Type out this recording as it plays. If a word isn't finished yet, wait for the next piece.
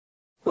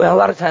Well, a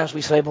lot of times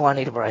we say, well, I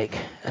need a break.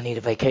 I need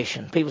a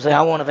vacation. People say,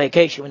 I want a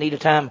vacation. We need a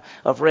time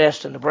of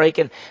rest and a break.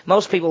 And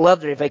most people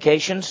love their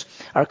vacations.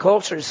 Our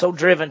culture is so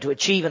driven to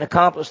achieve and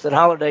accomplish that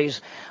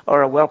holidays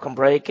are a welcome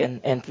break.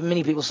 And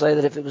many people say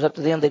that if it was up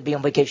to them, they'd be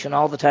on vacation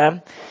all the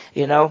time,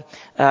 you know.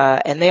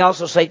 And they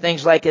also say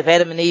things like, if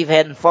Adam and Eve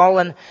hadn't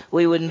fallen,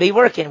 we wouldn't be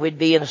working. We'd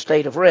be in a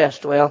state of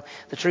rest. Well,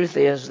 the truth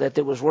is that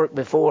there was work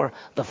before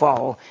the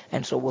fall.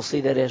 And so we'll see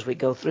that as we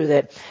go through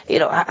that. You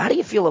know, how do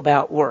you feel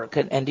about work?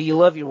 And do you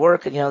love your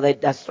work? And, you know,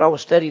 I saw a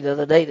study the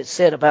other day that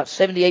said about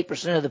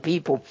 78% of the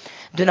people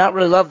do not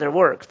really love their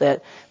work,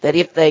 that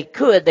if they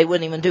could, they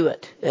wouldn't even do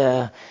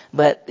it.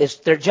 But it's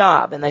their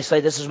job, and they say,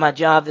 this is my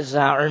job, this is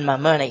how I earn my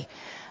money.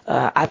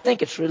 I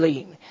think it's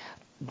really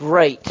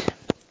great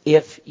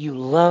if you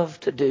love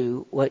to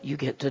do what you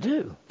get to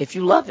do, if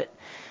you love it.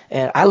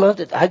 And I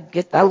loved it.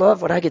 I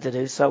love what I get to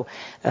do. So,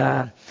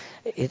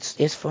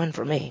 it's fun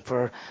for me.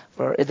 For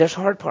there's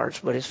hard parts,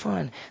 but it's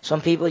fun.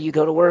 Some people, you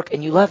go to work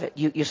and you love it.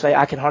 You say,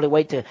 I can hardly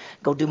wait to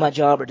go do my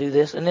job or do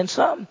this. And then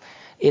some,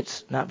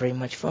 it's not very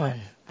much fun.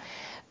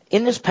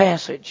 In this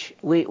passage,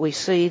 we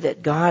see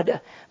that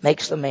God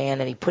makes the man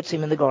and he puts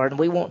him in the garden.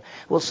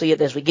 We'll see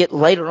it as we get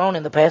later on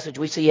in the passage.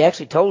 We see he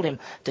actually told him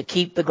to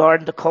keep the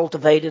garden, to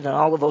cultivate it, and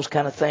all of those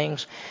kind of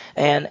things.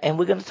 And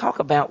we're going to talk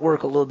about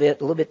work a little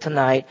bit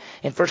tonight.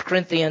 In 1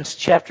 Corinthians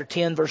chapter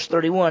 10, verse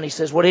 31, he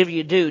says, whatever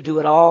you do, do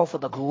it all for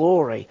the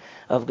glory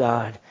of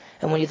God.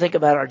 And when you think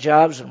about our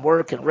jobs and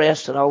work and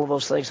rest and all of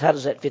those things, how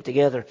does that fit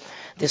together?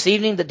 This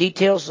evening, the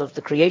details of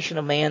the creation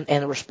of man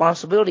and the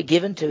responsibility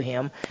given to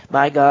him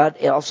by God.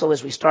 Also,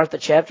 as we start the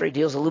chapter, he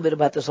deals a little bit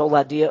about this whole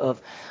idea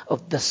of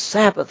the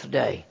Sabbath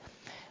day.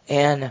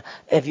 And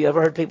have you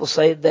ever heard people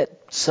say that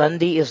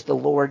Sunday is the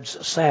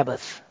Lord's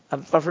Sabbath?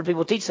 I've heard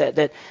people teach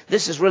that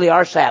this is really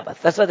our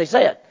Sabbath. That's how they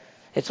say it.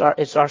 It's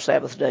our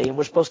Sabbath day, and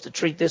we're supposed to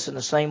treat this in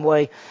the same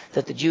way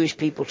that the Jewish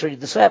people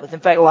treated the Sabbath.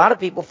 In fact, a lot of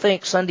people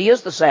think Sunday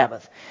is the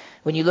Sabbath.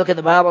 When you look in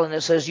the Bible and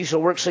it says you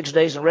shall work 6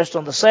 days and rest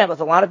on the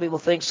Sabbath, a lot of people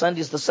think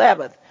Sunday is the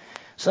Sabbath.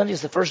 Sunday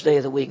is the first day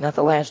of the week, not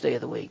the last day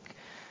of the week.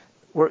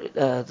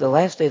 The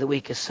last day of the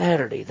week is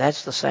Saturday.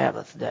 That's the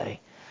Sabbath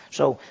day.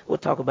 So we'll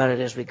talk about it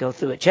as we go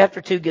through it.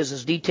 Chapter 2 gives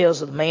us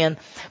details of the man.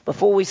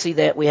 Before we see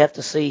that, we have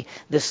to see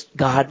this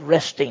God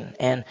resting.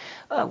 And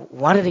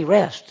why did he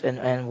rest?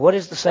 And what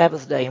is the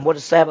Sabbath day? And what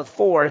is Sabbath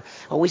for?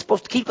 Are we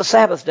supposed to keep a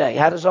Sabbath day?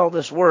 How does all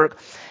this work?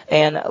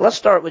 And let's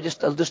start with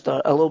just a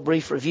little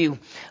brief review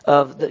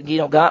of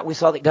God. We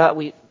saw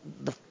that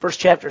the first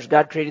chapter is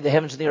God created the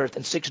heavens and the earth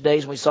in 6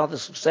 days. And we saw the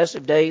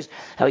successive days,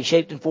 how he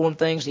shaped and formed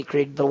things. He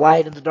created the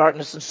light and the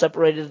darkness and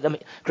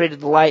created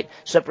the light,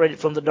 separated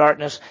from the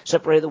darkness,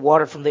 separated the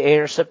water from the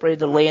air, separated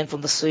the land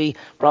from the sea,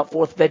 brought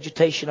forth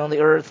vegetation on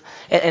the earth.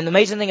 And the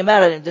amazing thing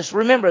about it, and just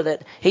remember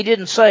that he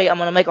didn't say, I'm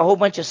going to make a whole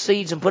bunch of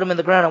seeds and put them in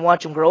the ground and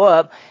watch them grow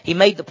up. He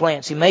made the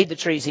plants. He made the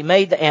trees. He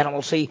made the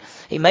animals. He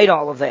made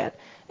all of that.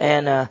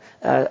 And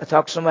I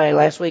talked to somebody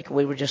last week.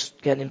 We were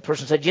just getting in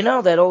person. Said, you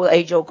know that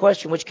age-old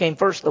question, which came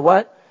first, the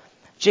what?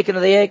 Chicken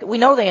or the egg? We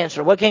know the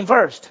answer. What came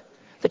first?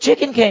 The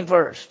chicken came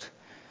first.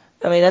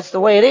 I mean, that's the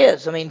way it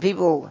is. I mean,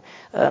 people,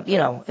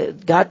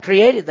 God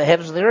created the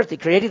heavens and the earth. He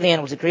created the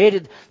animals. He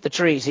created the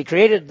trees. He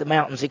created the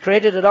mountains. He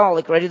created it all.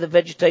 He created the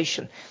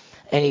vegetation.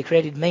 And he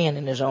created man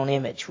in his own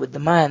image with the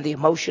mind, the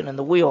emotion, and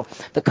the will,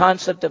 the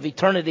concept of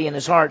eternity in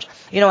his heart.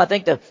 You know, I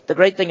think the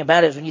great thing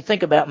about it is when you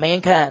think about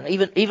mankind,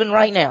 even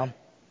right now,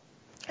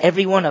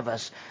 every one of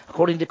us,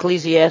 according to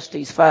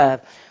Ecclesiastes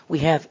 5, we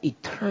have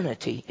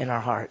eternity in our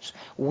hearts.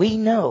 We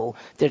know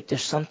that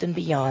there's something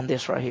beyond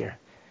this right here.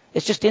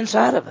 It's just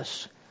inside of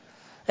us.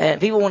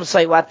 And people want to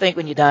say, well, I think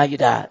when you die, you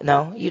die.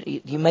 No,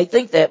 you may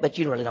think that, but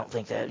you really don't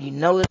think that. You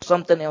know there's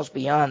something else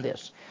beyond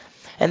this.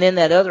 And then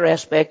that other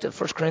aspect of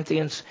 1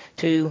 Corinthians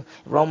 2,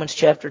 Romans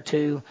chapter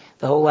 2,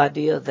 the whole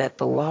idea that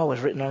the law is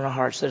written on our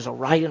hearts. There's a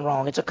right and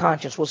wrong. It's a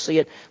conscience. We'll see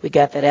it. We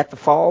got that at the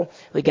fall.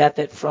 We got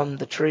that from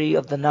the tree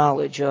of the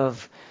knowledge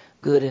of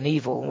good and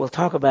evil. We'll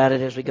talk about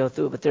it as we go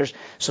through it, but there's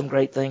some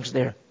great things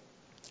there.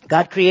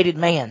 God created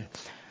man.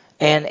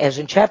 And as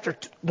in chapter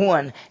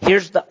 1,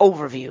 here's the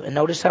overview. And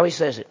notice how he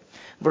says it.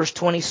 Verse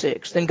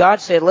 26. Then God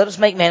said, let us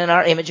make man in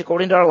our image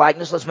according to our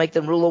likeness. Let's make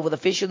them rule over the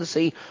fish of the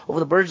sea, over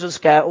the birds of the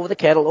sky, over the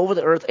cattle, over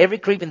the earth, every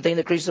creeping thing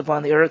that creeps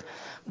upon the earth.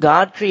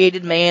 God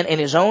created man in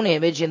his own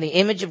image. In the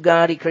image of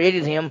God, he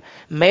created him.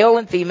 Male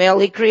and female,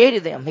 he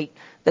created them.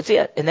 That's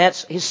it. And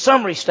that's his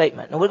summary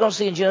statement. Now we're going to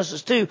see in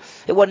Genesis 2,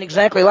 it wasn't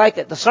exactly like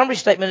that. The summary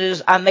statement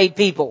is, I made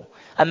people.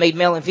 I made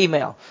male and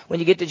female. When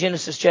you get to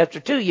Genesis chapter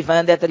 2, you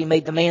find out that he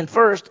made the man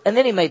first, and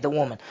then he made the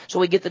woman. So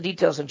we get the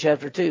details in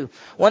chapter 2.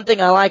 One thing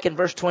I like in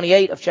verse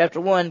 28 of chapter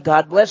 1,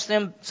 God blessed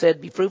them,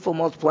 said, be fruitful,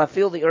 multiply,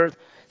 fill the earth,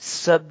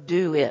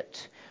 subdue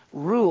it,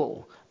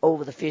 rule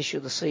over the fish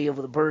of the sea,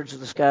 over the birds of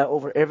the sky,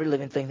 over every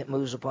living thing that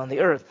moves upon the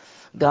earth.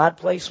 God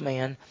placed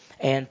man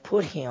and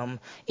put him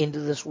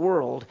into this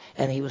world,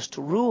 and he was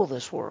to rule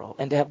this world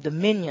and to have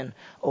dominion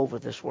over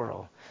this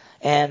world.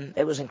 And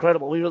it was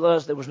incredible. We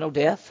realized there was no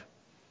death.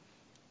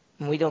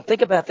 And we don't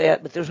think about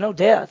that, but there's no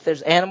death.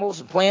 There's animals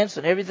and plants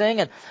and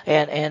everything,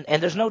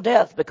 and there's no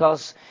death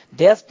because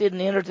death didn't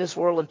enter this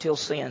world until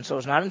sin. So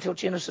it's not until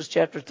Genesis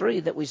chapter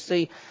 3 that we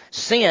see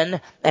sin,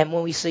 and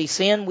when we see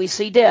sin, we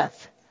see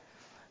death.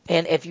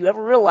 And if you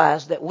ever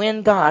realize that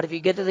when God, if you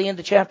get to the end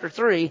of chapter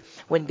 3,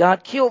 when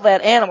God killed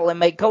that animal and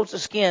made coats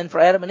of skin for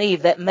Adam and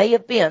Eve, that may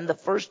have been the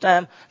first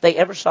time they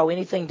ever saw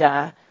anything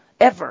die,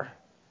 ever.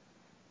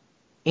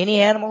 Any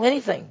animal,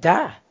 anything,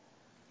 die.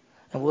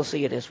 And we'll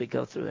see it as we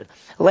go through it.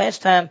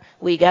 Last time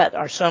we got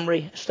our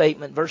summary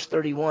statement, verse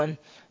 31.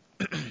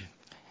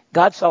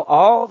 God saw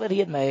all that he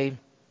had made,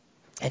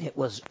 and it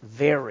was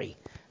very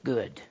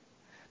good.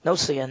 No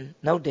sin,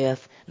 no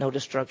death, no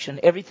destruction.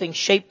 Everything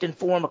shaped and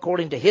formed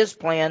according to his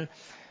plan.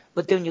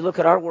 But then you look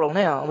at our world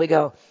now, and we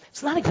go,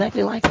 it's not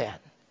exactly like that.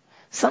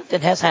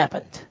 Something has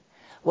happened.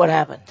 What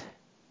happened?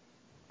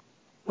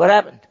 What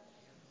happened?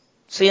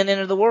 Sin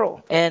entered the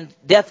world, and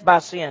death by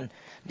sin.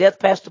 Death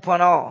passed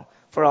upon all.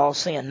 For all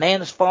sin. Man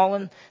has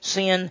fallen,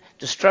 sin,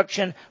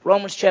 destruction.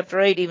 Romans chapter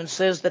 8 even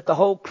says that the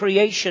whole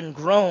creation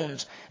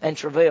groans and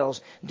travails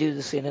due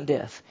to sin and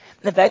death.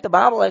 In fact, the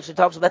Bible actually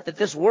talks about that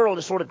this world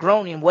is sort of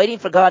groaning, waiting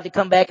for God to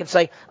come back and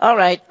say, all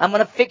right, I'm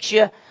going to fix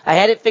you. I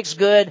had it fixed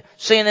good.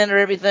 Sin entered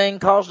everything,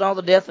 caused all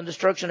the death and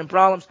destruction and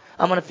problems.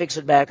 I'm going to fix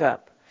it back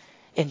up.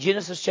 In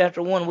Genesis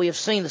chapter 1, we have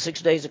seen the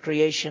 6 days of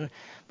creation.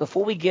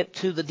 Before we get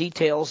to the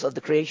details of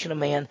the creation of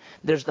man,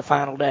 there's the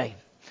final day.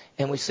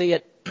 And we see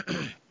it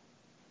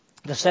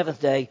the seventh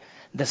day,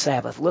 the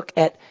Sabbath. Look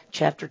at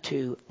chapter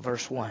 2,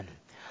 verse 1.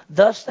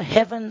 Thus the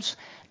heavens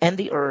and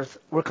the earth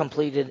were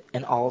completed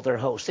in all their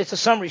hosts. It's a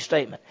summary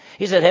statement.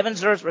 He said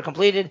heavens and earth were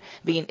completed,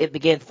 it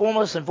began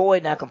formless and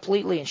void, now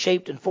completely and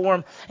shaped and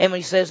formed. And when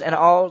he says in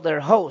all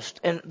their host,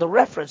 and the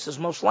reference is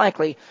most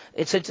likely,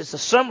 since it's a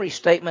summary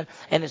statement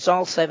and it's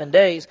all 7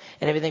 days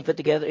and everything put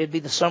together, it'd be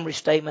the summary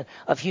statement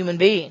of human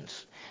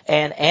beings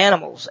and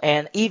animals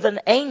and even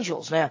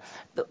angels. Now,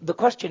 the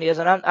question is,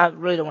 and I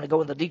really don't want to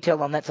go into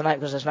detail on that tonight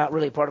because it's not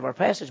really part of our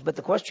passage, but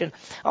the question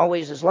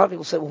always is, a lot of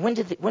people say, well,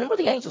 when were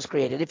the angels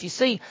created? If you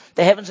see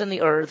the heavens and the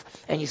earth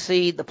and you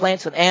see the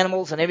plants and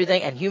animals and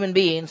everything and human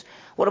beings,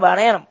 what about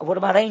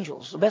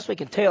angels? The best we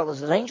can tell is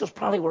that angels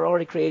probably were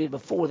already created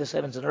before this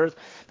heavens and earth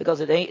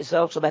because it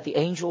talks about the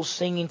angels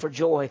singing for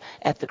joy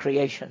at the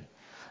creation.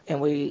 And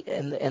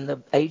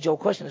the age-old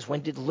question is,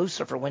 when did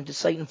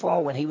Satan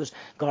fall? When he was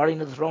guarding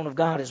the throne of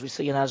God, as we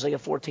see in Isaiah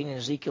 14 and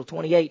Ezekiel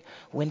 28.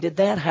 When did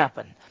that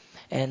happen?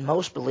 And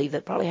most believe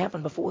that probably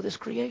happened before this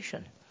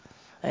creation.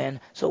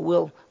 And so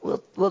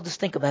we'll just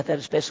think about that,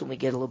 especially when we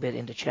get a little bit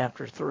into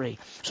chapter 3.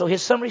 So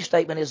his summary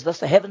statement is, thus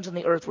the heavens and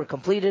the earth were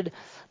completed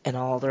and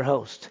all their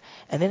hosts.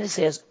 And then it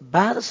says,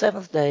 by the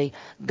seventh day,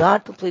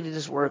 God completed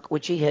his work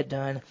which he had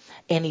done,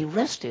 and he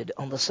rested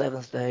on the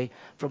seventh day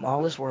from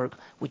all his work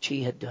which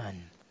he had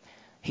done.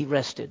 He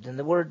rested. And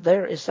the word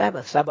there is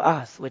Sabbath,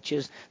 Sabbath, which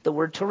is the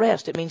word to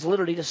rest. It means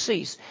literally to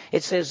cease.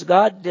 It says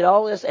God did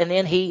all this and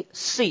then he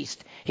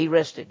ceased. He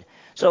rested.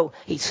 So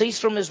he ceased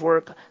from his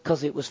work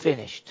because it was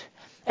finished.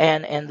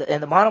 And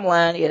the bottom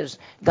line is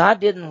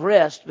God didn't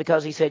rest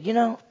because he said,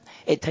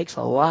 it takes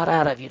a lot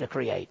out of you to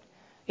create.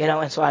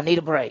 And so I need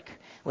a break.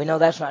 We know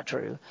that's not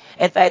true.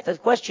 In fact, the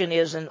question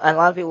is, and a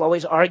lot of people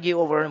always argue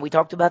over, and we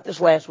talked about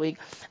this last week,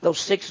 those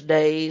 6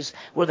 days,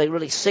 were they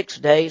really 6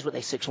 days? Were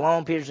they 6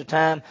 long periods of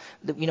time?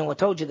 I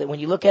told you that when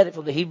you look at it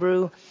from the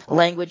Hebrew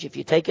language, if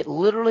you take it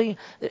literally,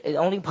 the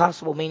only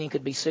possible meaning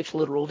could be 6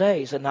 literal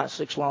days and not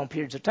 6 long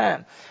periods of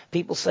time.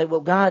 People say,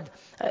 well, God,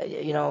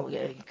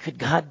 could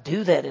God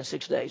do that in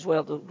 6 days?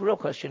 Well, the real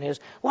question is,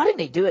 why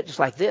didn't he do it just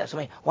like this? I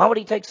mean, why would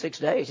he take 6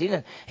 days?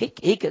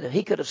 He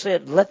could have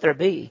said, let there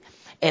be.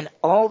 And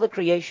all the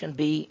creation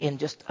be in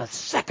just a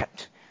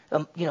second,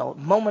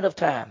 moment of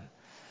time.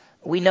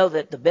 We know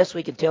that the best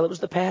we can tell it was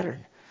the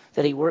pattern,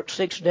 that he worked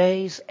 6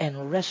 days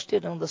and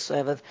rested on the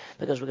seventh,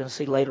 because we're going to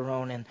see later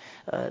on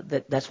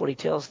that's what he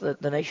tells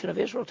the nation of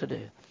Israel to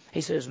do. He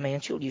says,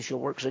 you shall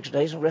work 6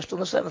 days and rest on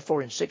the seventh.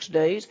 For in 6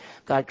 days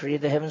God created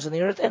the heavens and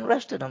the earth and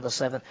rested on the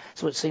seventh.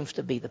 So it seems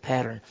to be the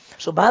pattern.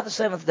 So by the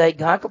seventh day,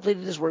 God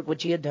completed his work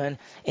which he had done,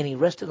 and he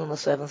rested on the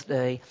seventh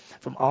day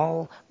from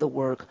all the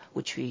work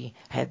which he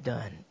had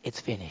done.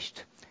 It's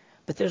finished.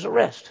 But there's a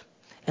rest.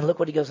 And look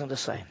what he goes on to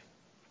say.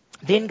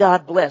 Then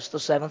God blessed the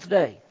seventh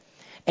day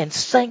and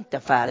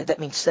sanctified it. That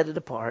means set it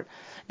apart,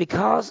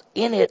 because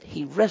in it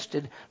he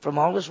rested from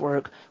all his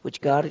work which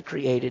God had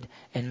created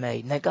and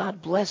made. Now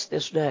God blessed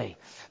this day.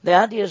 The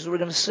idea is we're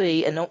going to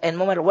see, and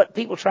no matter what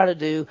people try to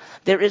do,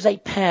 there is a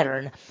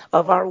pattern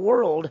of our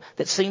world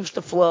that seems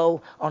to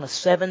flow on a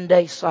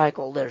 7-day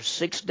cycle. There's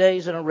 6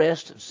 days in a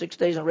rest and 6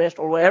 days in a rest,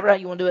 or whatever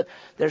you want to do it.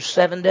 There's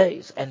 7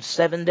 days and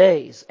 7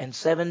 days and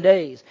 7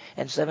 days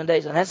and 7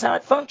 days. And that's how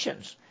it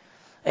functions.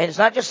 And it's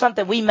not just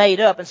something we made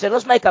up and said,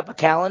 let's make up a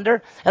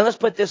calendar and let's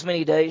put this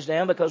many days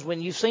down, because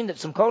when you've seen that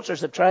some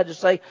cultures have tried to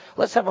say,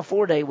 let's have a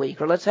 4-day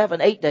week or let's have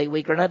an 8-day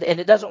week or not, and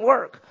it doesn't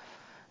work.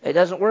 It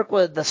doesn't work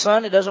with the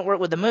sun. It doesn't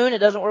work with the moon. It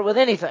doesn't work with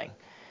anything.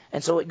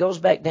 And so it goes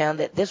back down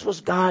that this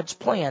was God's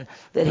plan,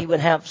 that he would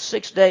have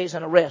 6 days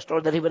and a rest,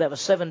 or that he would have a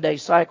 7-day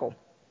cycle.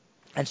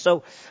 And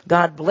so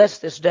God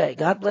blessed this day.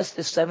 God blessed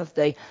this seventh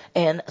day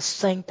and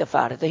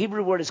sanctified it. The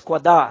Hebrew word is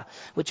qadah,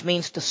 which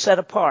means to set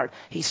apart.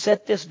 He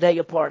set this day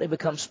apart. It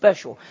becomes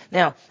special.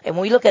 Now, and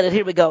when we look at it,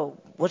 here we go.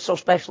 What's so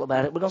special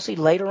about it? We're going to see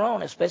later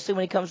on, especially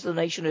when he comes to the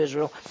nation of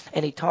Israel,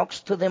 and he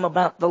talks to them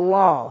about the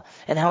law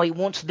and how he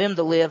wants them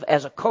to live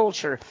as a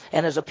culture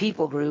and as a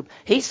people group.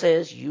 He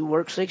says, you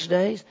work 6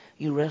 days,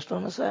 you rest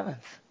on the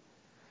seventh.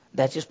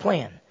 That's his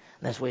plan.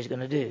 That's what he's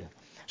going to do.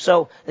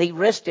 So he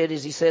rested,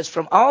 as he says,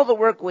 from all the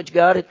work which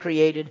God had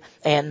created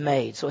and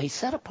made. So he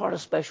set apart a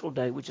special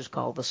day, which is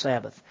called the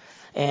Sabbath.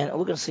 And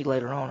we're going to see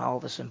later on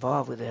all that's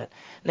involved with that.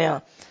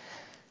 Now,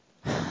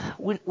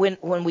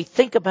 when we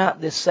think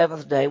about this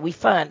seventh day, we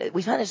find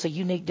it's a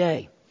unique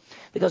day.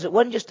 Because it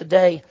wasn't just a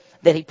day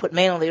that he put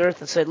man on the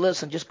earth and said,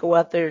 listen, just go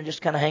out there and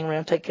just kind of hang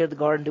around, take care of the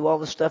garden, do all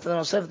this stuff. And then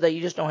on the seventh day,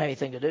 you just don't have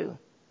anything to do.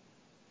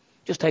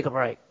 Just take a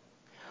break.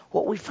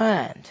 What we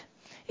find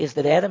is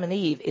that Adam and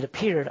Eve, it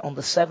appeared on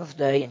the seventh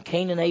day, and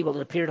Cain and Abel,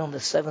 it appeared on the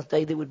seventh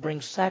day. They would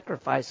bring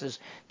sacrifices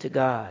to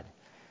God.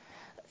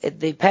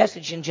 The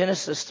passage in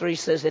Genesis 3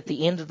 says at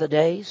the end of the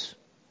days,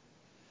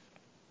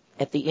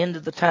 at the end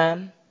of the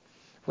time,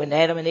 when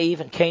Adam and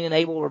Eve and Cain and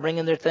Abel were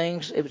bringing their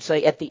things, it would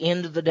say at the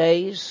end of the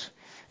days.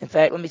 In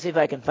fact, let me see if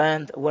I can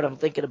find what I'm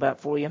thinking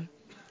about for you.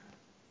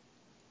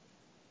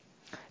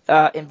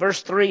 In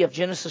verse 3 of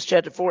Genesis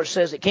chapter 4, it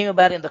says, it came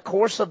about in the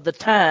course of the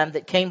time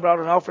that Cain brought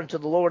an offering to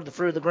the Lord, the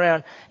fruit of the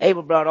ground.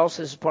 Abel brought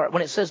also his part.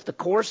 When it says the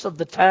course of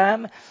the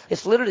time,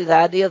 it's literally the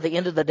idea of the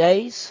end of the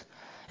days.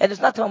 And it's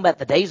not talking about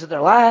the days of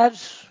their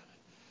lives.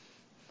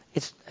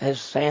 It's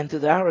as sand through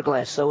the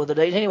hourglass, so are the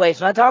days. Anyway,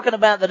 it's not talking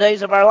about the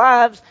days of our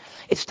lives.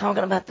 It's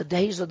talking about the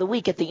days of the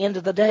week, at the end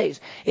of the days.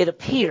 It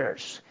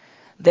appears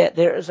that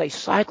there is a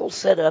cycle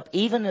set up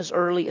even as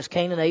early as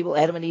Cain and Abel,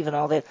 Adam and Eve and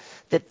all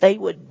that they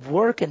would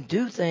work and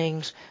do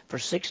things for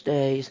 6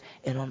 days.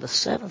 And on the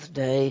seventh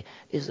day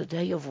is a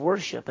day of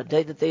worship, a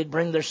day that they'd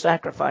bring their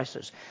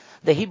sacrifices.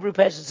 The Hebrew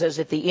passage says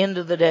at the end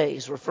of the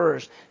days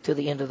refers to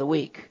the end of the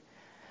week.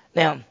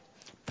 Now,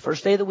 the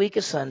first day of the week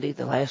is Sunday.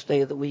 The last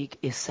day of the week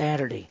is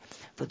Saturday.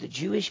 For the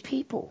Jewish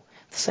people,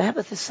 the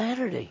Sabbath is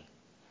Saturday.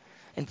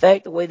 In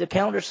fact, the way the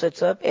calendar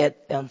sets up,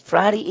 on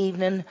Friday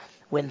evening,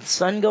 when the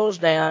sun goes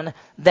down,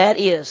 that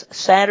is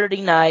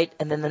Saturday night,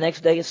 and then the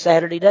next day is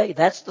Saturday day.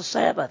 That's the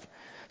Sabbath.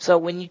 So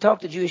when you talk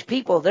to Jewish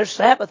people, their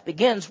Sabbath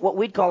begins what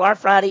we'd call our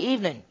Friday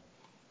evening.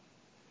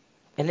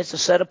 And it's a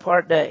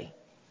set-apart day.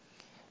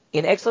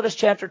 In Exodus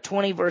chapter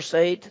 20, verse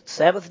 8,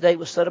 Sabbath day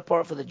was set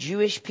apart for the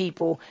Jewish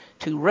people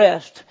to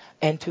rest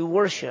and to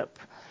worship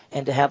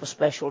and to have a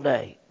special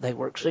day. They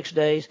worked 6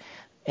 days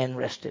and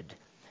rested.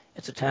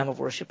 It's a time of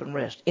worship and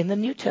rest. In the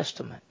New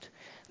Testament,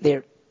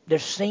 there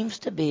seems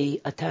to be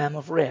a time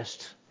of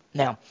rest.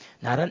 Now,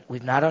 we're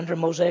not under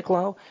Mosaic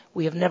law.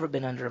 We have never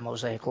been under a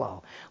Mosaic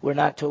law. We're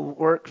not to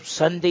work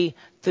Sunday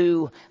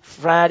through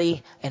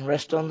Friday and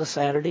rest on the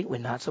Saturday. We're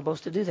not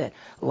supposed to do that.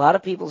 A lot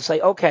of people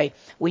say, okay,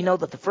 we know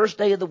that the first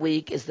day of the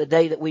week is the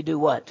day that we do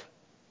what?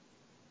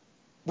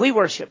 We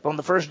worship on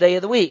the first day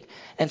of the week.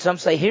 And some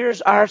say,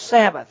 here's our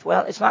Sabbath.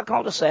 Well, it's not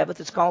called a Sabbath.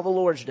 It's called the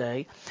Lord's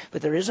Day.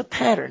 But there is a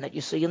pattern that you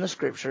see in the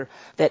Scripture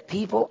that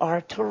people are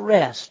to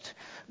rest.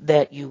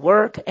 That you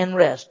work and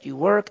rest. You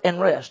work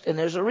and rest. And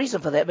there's a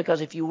reason for that,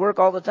 because if you work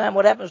all the time,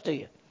 what happens to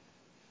you?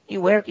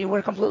 You wear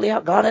completely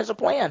out. God has a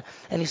plan.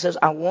 And he says,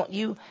 I want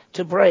you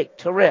to break,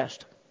 to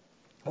rest.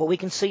 What we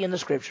can see in the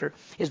Scripture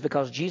is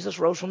because Jesus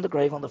rose from the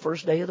grave on the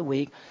first day of the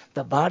week,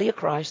 the body of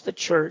Christ, the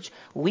church,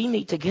 we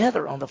meet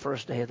together on the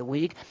first day of the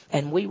week,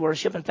 and we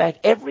worship. In fact,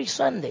 every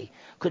Sunday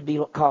could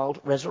be called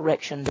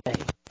Resurrection Day.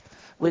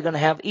 We're going to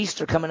have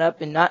Easter coming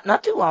up in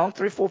not too long,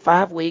 3, 4,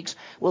 5 weeks.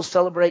 We'll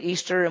celebrate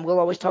Easter, and we'll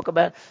always talk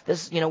about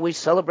this. We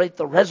celebrate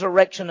the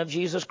resurrection of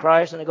Jesus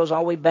Christ, and it goes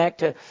all the way back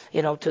to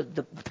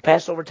the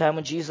Passover time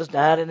when Jesus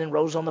died and then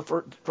rose on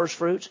the first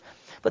fruits.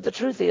 But the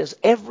truth is,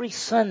 every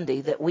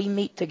Sunday that we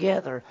meet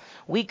together,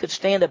 we could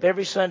stand up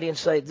every Sunday and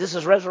say, this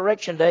is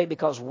Resurrection Day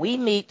because we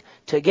meet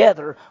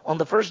together on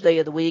the first day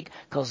of the week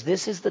because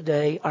this is the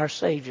day our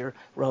Savior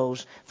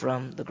rose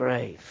from the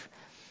grave.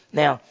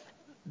 Now,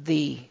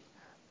 the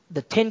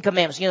 10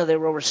 Commandments, there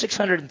were over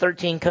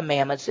 613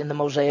 commandments in the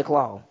Mosaic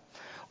Law.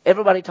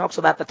 Everybody talks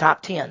about the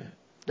top 10,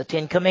 the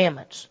 10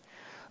 Commandments.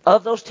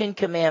 Of those 10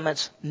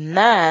 Commandments,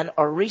 9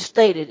 are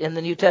restated in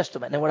the New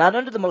Testament. Now, we're not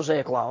under the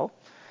Mosaic Law.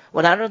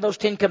 We're not under those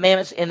 10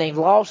 Commandments in a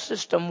law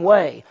system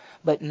way.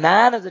 But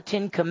 9 of the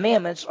 10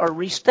 Commandments are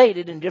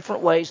restated in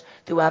different ways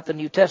throughout the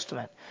New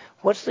Testament.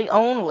 What's the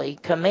only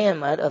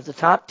commandment of the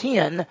top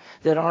 10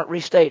 that aren't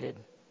restated?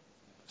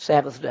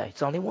 Sabbath day.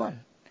 It's only one.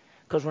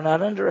 Because we're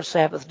not under a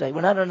Sabbath day. We're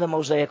not under the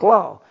Mosaic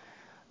law.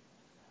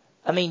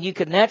 I mean, you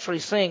could naturally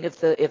sing if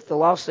the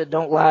law said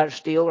don't lie or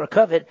steal or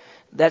covet,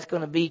 that's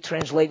going to be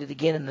translated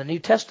again in the New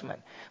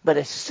Testament. But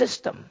a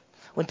system.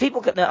 When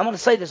people, now I'm going to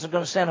say this, it's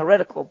going to sound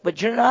heretical,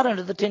 but you're not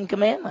under the 10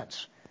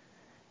 Commandments.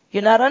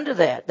 You're not under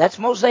that. That's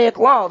Mosaic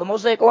law. The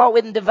Mosaic law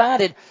isn't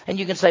divided, and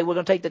you can say, we're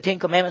going to take the Ten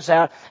Commandments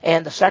out,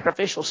 and the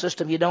sacrificial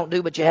system you don't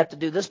do, but you have to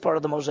do this part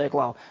of the Mosaic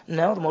law.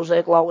 No, the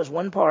Mosaic law was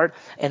one part,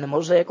 and the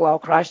Mosaic law,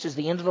 Christ is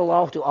the end of the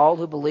law to all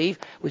who believe.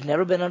 We've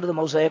never been under the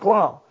Mosaic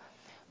law.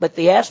 But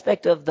the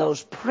aspect of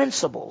those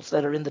principles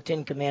that are in the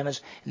Ten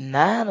Commandments,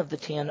 9 of the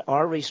 10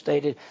 are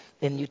restated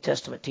in New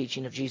Testament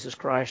teaching of Jesus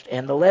Christ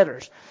and the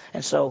letters.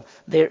 And so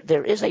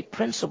there is a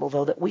principle,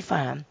 though, that we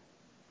find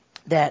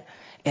that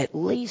at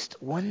least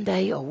one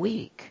day a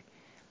week,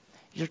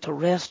 you're to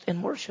rest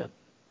and worship.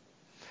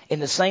 In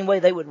the same way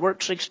they would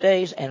work 6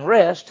 days and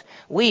rest,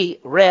 we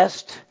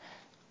rest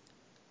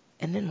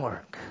and then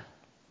work.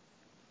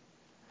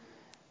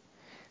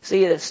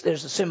 See,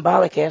 there's a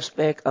symbolic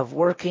aspect of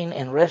working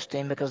and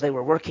resting because they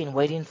were working,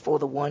 waiting for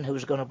the one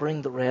who's going to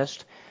bring the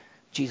rest,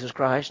 Jesus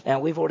Christ. Now,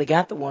 we've already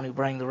got the one who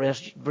brings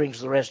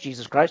the rest,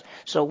 Jesus Christ.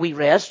 So we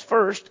rest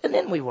first, and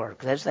then we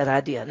work. That's that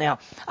idea. Now,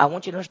 I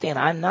want you to understand,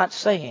 I'm not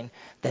saying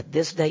that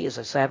this day is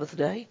a Sabbath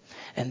day,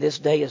 and this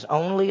day is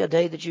only a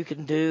day that you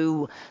can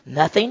do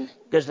nothing,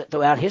 because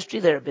throughout history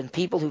there have been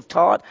people who've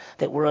taught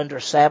that we're under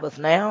Sabbath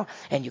now,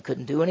 and you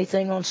couldn't do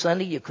anything on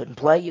Sunday, you couldn't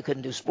play, you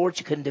couldn't do sports,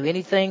 you couldn't do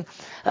anything.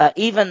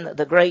 Even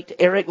the great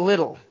Eric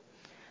Liddell,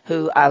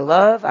 who I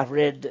love. I've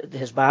read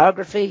his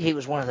biography. He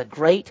was one of the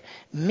great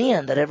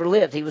men that ever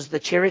lived. He was the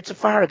Chariots of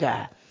Fire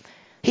guy.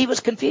 He was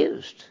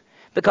confused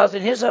because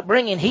in his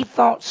upbringing, he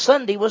thought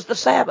Sunday was the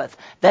Sabbath.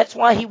 That's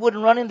why he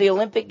wouldn't run in the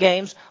Olympic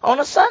Games on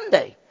a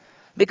Sunday,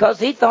 because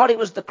he thought it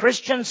was the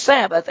Christian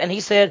Sabbath. And he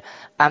said,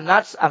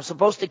 I'm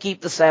supposed to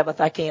keep the Sabbath.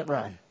 I can't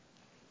run.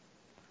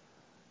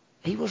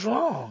 He was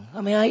wrong.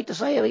 I mean, I hate to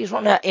say it, he's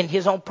wrong. Now, in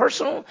his own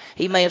personal,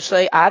 he may have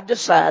said, I've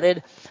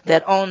decided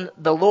that on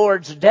the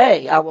Lord's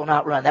day I will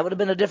not run. That would have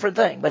been a different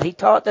thing. But he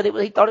thought it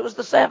was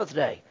the Sabbath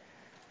day.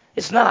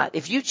 It's not.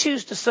 If you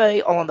choose to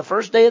say on the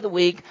first day of the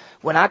week,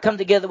 when I come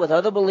together with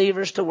other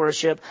believers to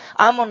worship,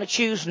 I'm going to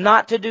choose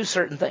not to do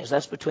certain things.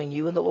 That's between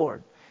you and the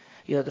Lord.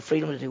 You have the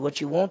freedom to do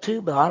what you want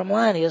to. But the bottom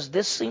line is,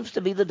 this seems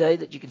to be the day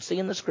that you can see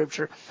in the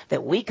Scripture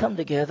that we come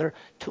together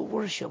to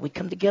worship. We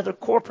come together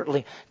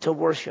corporately to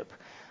worship.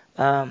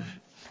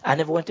 I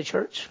never went to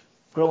church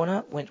growing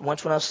up. Went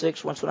once when I was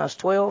 6, once when I was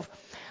 12.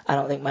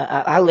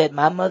 I led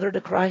my mother to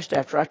Christ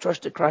after I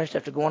trusted Christ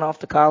after going off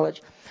to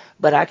college.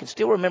 But I can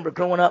still remember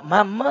growing up.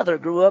 My mother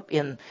grew up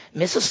in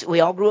Mississippi.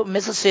 We all grew up in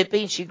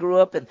Mississippi, and she grew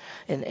up in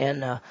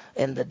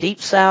the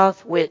deep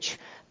South, which,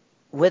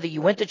 whether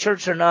you went to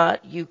church or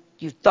not, you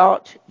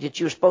thought that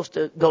you were supposed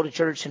to go to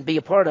church and be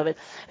a part of it.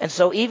 And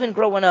so even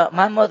growing up,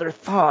 my mother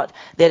thought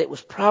that it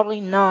was probably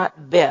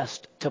not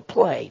best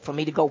for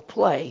me to go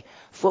play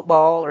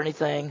football or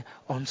anything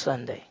on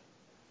Sunday.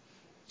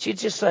 She'd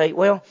just say,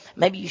 well,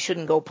 maybe you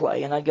shouldn't go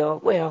play. And I'd go,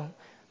 well,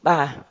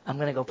 bye, I'm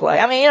going to go play.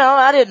 I mean,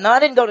 I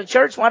didn't go to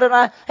church. Why did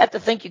I have to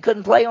think you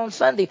couldn't play on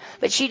Sunday?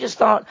 But she just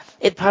thought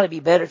it'd probably be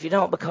better if you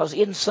don't, because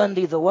isn't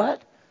Sunday the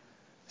what?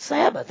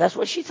 Sabbath. That's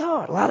what she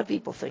thought. A lot of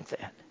people think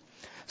that.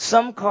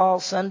 Some call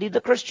Sunday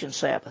the Christian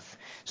Sabbath.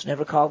 It's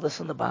never called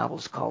this in the Bible.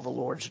 It's called the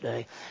Lord's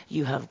Day.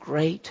 You have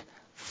great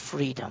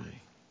freedom.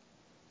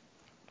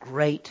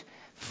 Great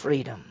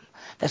freedom.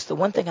 That's the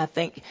one thing I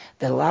think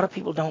that a lot of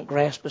people don't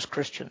grasp as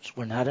Christians.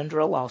 We're not under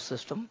a law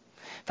system.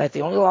 In fact,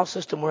 the only law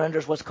system we're under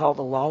is what's called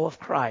the law of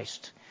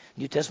Christ.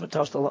 New Testament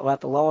talks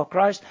about the law of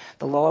Christ.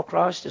 The law of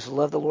Christ is to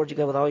love the Lord your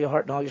God with all your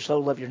heart and all your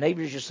soul. Love your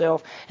neighbor as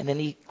yourself. And then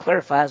he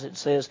clarifies it and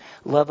says,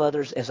 love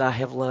others as I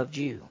have loved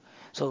you.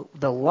 So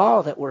the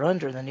law that we're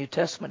under in the New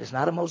Testament is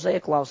not a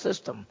Mosaic law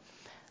system.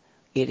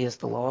 It is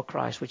the law of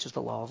Christ, which is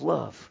the law of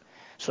love.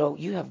 So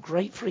you have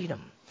great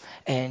freedom.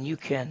 And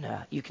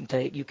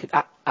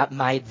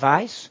my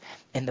advice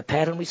and the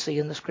pattern we see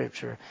in the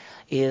Scripture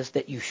is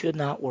that you should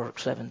not work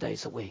 7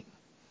 days a week.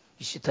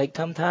 You should take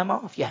some time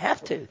off. You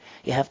have to.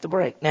 You have to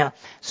break. Now,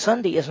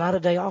 Sunday is not a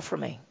day off for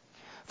me.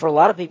 For a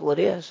lot of people, it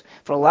is.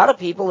 For a lot of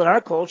people in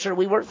our culture,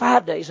 we work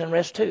 5 days and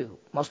rest 2.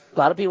 A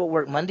lot of people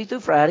work Monday through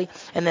Friday,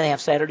 and then they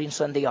have Saturday and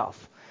Sunday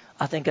off.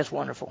 I think that's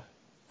wonderful.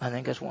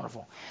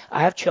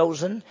 I have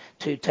chosen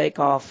to take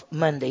off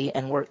Monday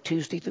and work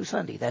Tuesday through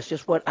Sunday. That's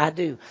just what I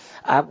do.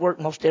 I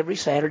work most every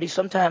Saturday.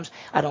 Sometimes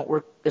I don't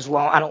work as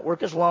long. I don't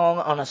work as long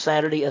on a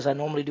Saturday as I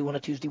normally do on a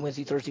Tuesday,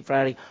 Wednesday, Thursday,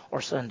 Friday,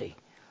 or Sunday.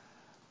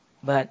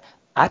 But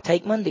I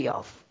take Monday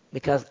off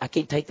because I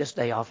can't take this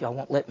day off. Y'all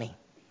won't let me,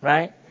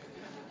 right?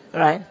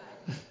 Right?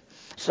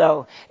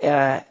 So,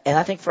 and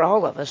I think for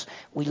all of us,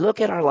 we look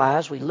at our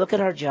lives, we look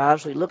at our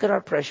jobs, we look at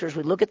our pressures,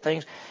 we look at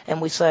things,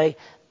 and we say,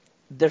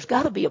 there's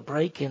got to be a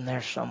break in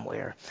there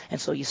somewhere.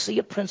 And so you see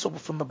a principle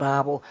from the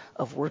Bible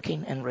of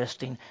working and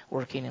resting,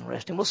 working and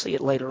resting. We'll see it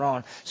later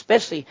on,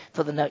 especially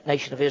for the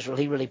nation of Israel.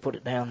 He really put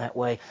it down that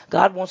way.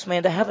 God wants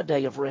man to have a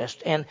day of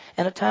rest and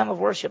a time of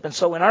worship. And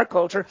so in our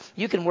culture,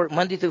 you can work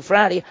Monday through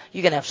Friday.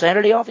 You can have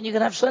Saturday off and you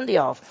can have Sunday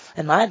off.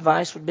 And my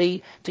advice would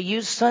be to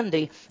use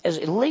Sunday as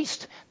at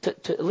least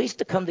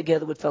to come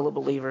together with fellow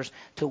believers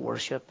to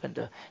worship and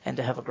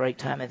to have a great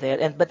time at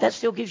that. But that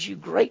still gives you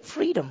great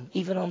freedom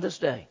even on this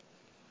day.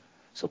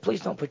 So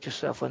please don't put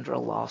yourself under a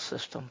law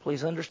system.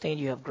 Please understand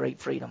you have great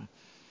freedom.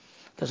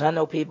 Because I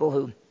know people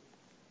who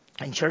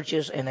in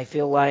churches and they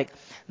feel like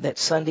that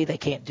Sunday they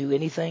can't do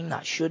anything,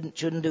 not shouldn't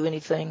do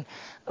anything,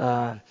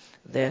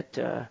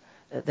 that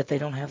they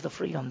don't have the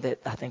freedom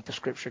that I think the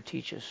Scripture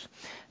teaches.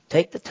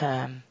 Take the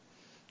time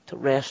to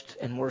rest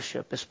and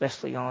worship,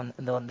 especially on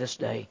this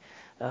day.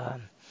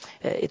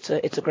 It's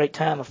a great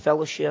time of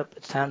fellowship.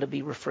 It's time to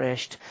be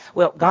refreshed.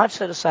 Well, God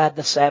set aside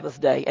the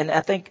Sabbath day, and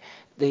I think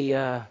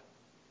what's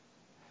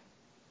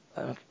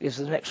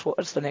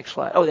the next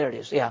slide? Oh, there it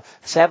is. Yeah,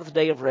 Sabbath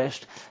day of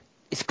rest.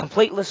 It's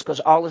completeless because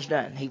all is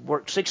done. He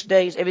worked 6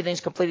 days. Everything's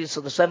completed. So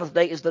the seventh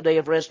day is the day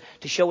of rest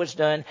to show it's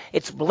done.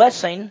 It's a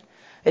blessing.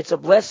 It's a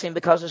blessing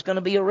because it's going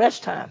to be a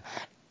rest time.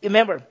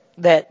 Remember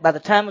that by the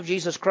time of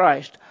Jesus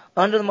Christ,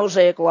 under the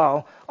Mosaic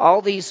law,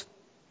 all these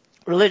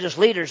religious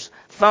leaders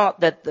thought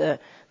that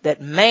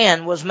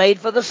man was made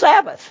for the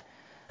Sabbath.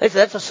 They said,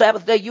 that's a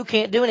Sabbath day. You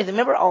can't do anything.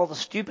 Remember all the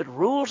stupid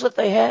rules that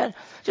they had?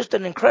 Just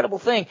an incredible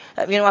thing.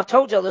 I've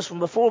told y'all this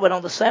one before, but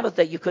on the Sabbath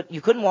day, you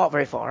couldn't walk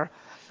very far.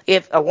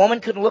 If a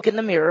woman couldn't look in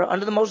the mirror, not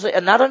under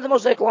the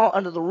Mosaic law,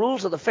 under the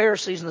rules of the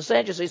Pharisees and the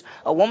Sadducees,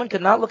 a woman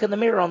could not look in the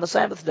mirror on the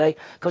Sabbath day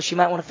because she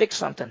might want to fix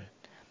something.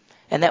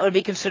 And that would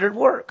be considered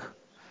work.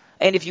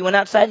 And if you went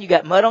outside and you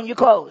got mud on your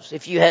clothes,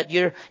 if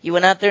you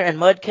went out there and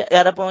mud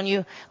got up on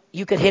you,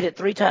 you could hit it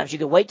 3 times. You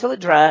could wait till it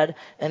dried,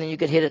 and then you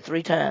could hit it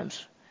 3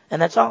 times. And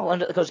that's all,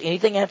 because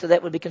anything after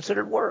that would be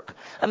considered work.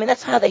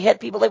 That's how they had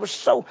people.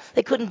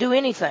 They couldn't do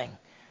anything.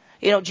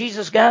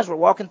 Jesus' guys were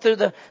walking through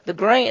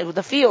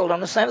the field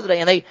on the Sabbath day,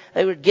 and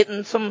they were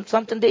getting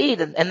something to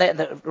eat. And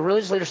the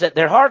religious leader said,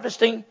 they're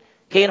harvesting,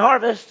 can't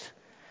harvest.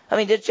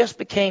 It just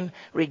became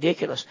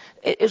ridiculous.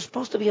 It was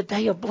supposed to be a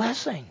day of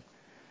blessing.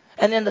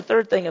 And then the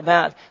third thing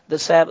about the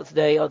Sabbath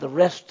day, or the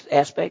rest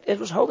aspect, it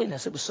was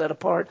holiness. It was set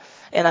apart.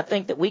 And I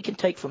think that we can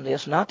take from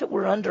this, not that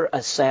we're under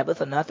a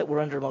Sabbath and not that we're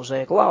under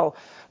Mosaic law,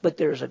 but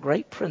there's a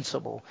great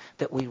principle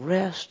that we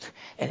rest,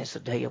 and it's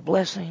a day of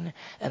blessing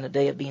and a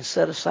day of being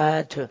set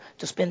aside to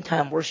spend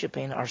time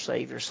worshiping our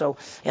Savior. So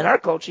in our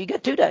culture, you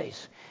got 2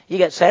 days. You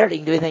got Saturday,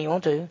 you can do anything you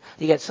want to.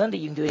 You got Sunday,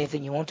 you can do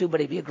anything you want to,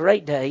 but it'd be a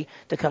great day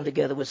to come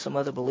together with some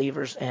other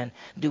believers and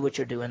do what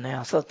you're doing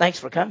now. So thanks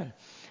for coming.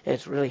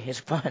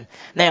 It's fun.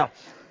 Now,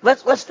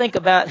 let's think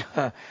about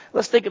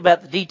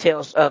the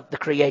details of the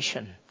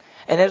creation.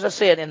 And as I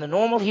said, in the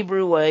normal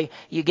Hebrew way,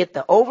 you get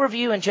the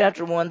overview in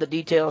chapter 1, the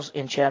details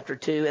in chapter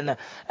 2. And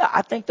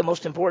I think the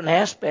most important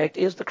aspect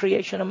is the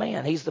creation of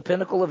man. He's the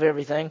pinnacle of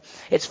everything.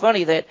 It's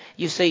funny that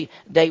you see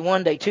day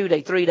 1, day 2,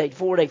 day 3, day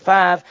 4, day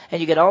 5,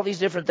 and you get all these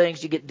different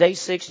things. You get day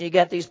 6, and you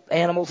got these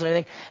animals and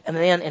everything. And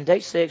then in day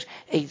 6,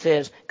 he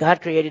says,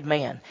 God created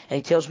man. And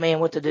he tells man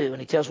what to do,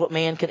 and he tells what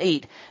man can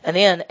eat. And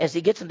then as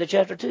he gets into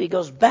chapter 2, he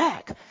goes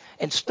back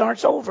and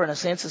starts over in a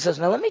sense and says,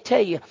 now let me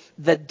tell you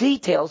the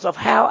details of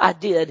how I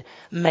did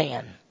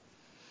man.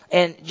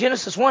 And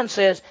Genesis 1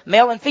 says,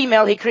 male and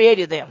female, he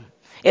created them.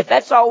 If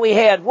that's all we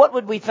had, what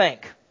would we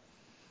think?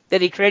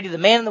 That he created the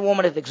man and the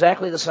woman at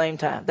exactly the same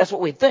time. That's what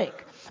we think.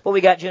 Well,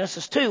 we got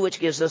Genesis 2, which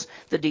gives us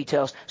the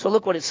details. So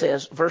look what it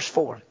says, verse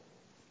 4.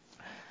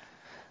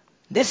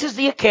 This is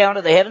the account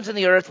of the heavens and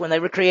the earth when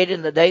they were created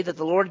in the day that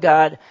the Lord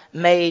God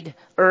made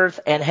earth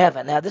and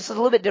heaven. Now, this is a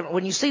little bit different.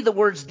 When you see the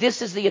words,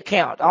 this is the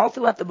account, all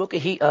throughout the book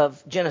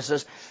of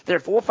Genesis, there are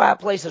 4 or 5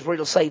 places where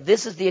it'll say,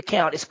 this is the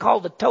account. It's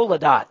called the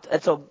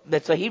Toledot.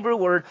 That's a Hebrew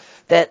word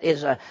that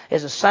is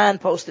a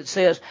signpost that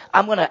says,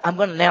 I'm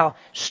gonna now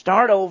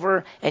start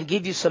over and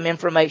give you some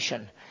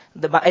information.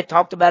 It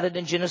talked about it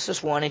in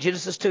Genesis 1. In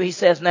Genesis 2, he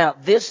says, now,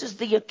 this is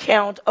the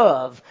account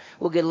of,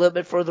 we'll get a little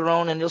bit further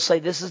on, and he'll say,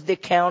 this is the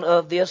account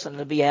of this, and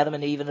it'll be Adam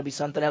and Eve, and it'll be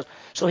something else.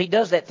 So he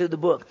does that through the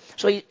book.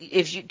 So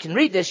if you can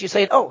read this, you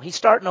say, oh, he's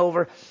starting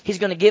over. He's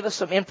going to give us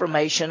some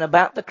information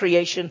about the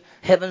creation,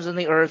 heavens and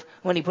the earth,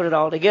 when he put it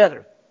all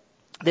together.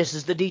 This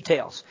is the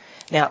details.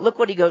 Now, look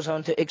what he goes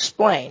on to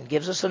explain.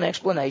 Gives us an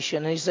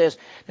explanation. And he says,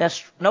 now,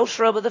 no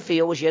shrub of the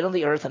field was yet on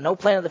the earth, and no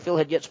plant of the field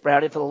had yet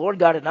sprouted, for the Lord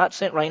God had not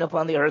sent rain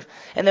upon the earth,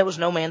 and there was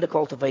no man to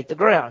cultivate the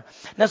ground.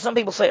 Now, some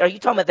people say, are you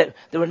talking about that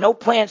there were no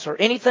plants or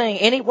anything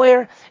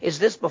anywhere? Is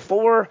this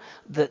before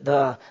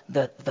the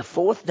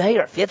 4th day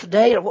or 5th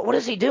day? Or what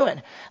is he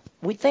doing?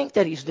 We think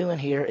that he's doing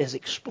here is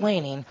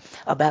explaining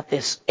about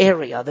this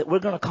area that we're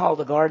going to call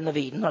the Garden of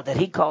Eden, or that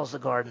he calls the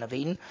Garden of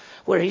Eden,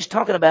 where he's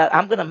talking about,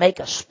 I'm going to make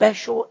a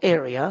special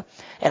area,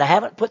 and I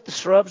haven't put the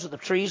shrubs or the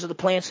trees or the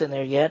plants in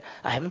there yet.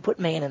 I haven't put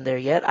man in there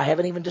yet. I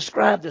haven't even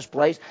described this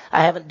place.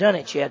 I haven't done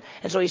it yet.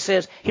 And so he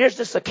says, here's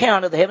this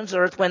account of the heavens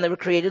and earth when they were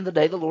created in the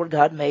day the Lord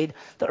God made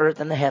the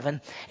earth and the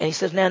heaven. And he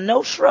says, now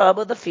no shrub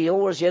of the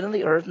field was yet in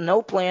the earth,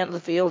 no plant of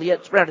the field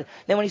yet sprouted.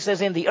 Then when he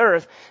says in the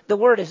earth, the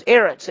word is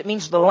eretz. It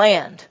means the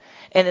land.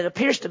 And it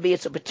appears to be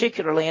it's a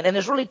particular land. And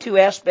there's really two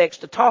aspects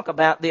to talk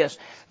about this.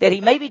 That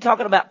he may be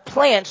talking about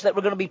plants that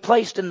were going to be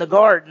placed in the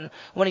garden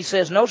when he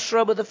says, no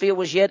shrub of the field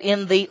was yet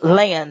in the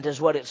land,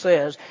 is what it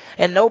says.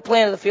 And no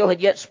plant of the field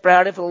had yet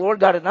sprouted, for the Lord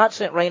God had not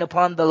sent rain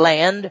upon the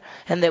land,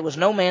 and there was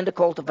no man to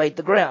cultivate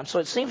the ground. So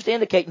it seems to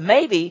indicate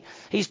maybe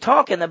he's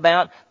talking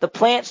about the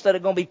plants that are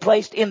going to be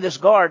placed in this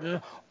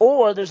garden.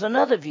 Or there's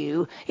another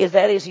view,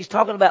 that is he's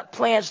talking about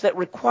plants that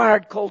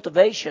required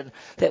cultivation.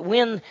 That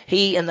when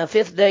he, in the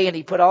fifth day, and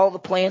he put all the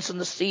plants and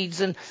the seeds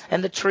and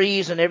the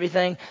trees and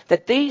everything,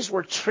 that these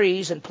were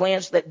trees and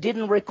plants that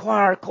didn't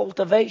require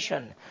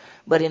cultivation.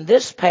 But in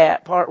this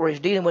part where he's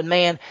dealing with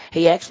man,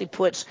 he actually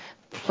puts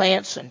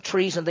plants and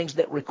trees and things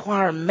that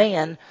require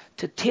man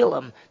to till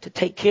them, to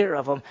take care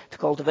of them, to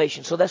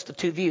cultivation. So that's the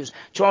two views.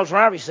 Charles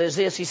Ryrie says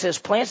this. He says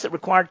plants that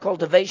required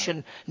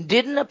cultivation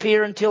didn't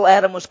appear until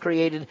Adam was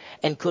created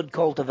and could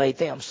cultivate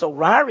them. So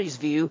Ryrie's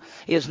view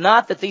is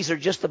not that these are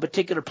just the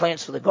particular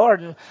plants for the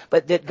garden,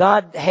 but that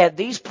God had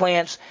these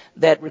plants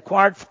that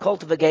required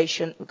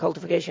cultivation,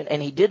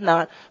 and he did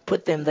not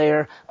put them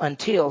there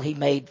until he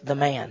made the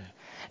man.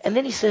 And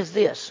then he says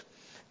this.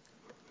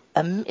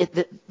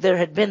 There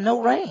had been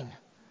no rain.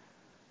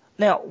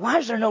 Now, why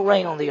is there no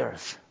rain on the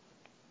earth?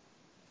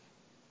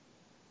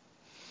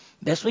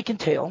 Best we can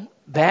tell,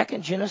 back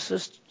in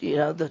Genesis,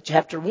 the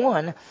chapter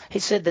 1, he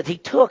said that he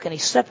took and he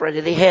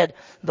separated. He had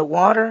the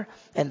water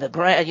and the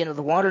ground,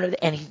 the water,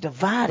 and he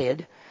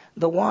divided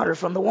the water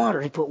from the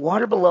water. He put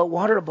water below,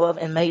 water above,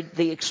 and made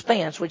the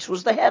expanse, which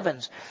was the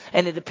heavens.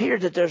 And it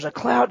appeared that there's a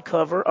cloud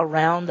cover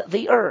around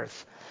the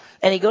earth.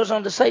 And he goes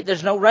on to say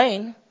there's no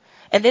rain.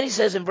 And then he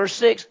says in verse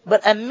 6,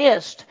 but a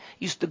mist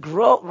used to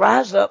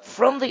rise up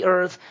from the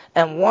earth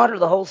and water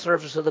the whole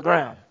surface of the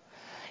ground.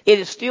 It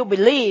is still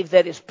believed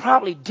that it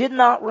probably did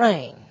not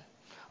rain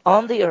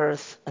on the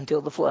earth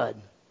until the flood.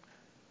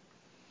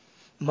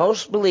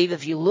 Most believe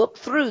if you look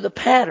through the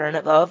pattern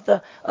of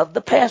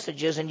the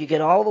passages and you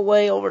get all the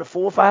way over to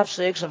 4, 5,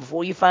 6, and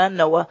before you find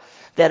Noah,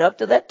 that up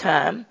to that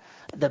time,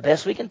 the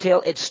best we can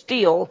tell,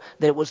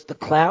 there was the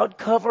cloud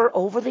cover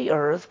over the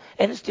earth,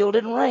 and it still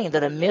didn't rain.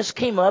 That a mist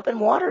came up and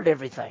watered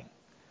everything.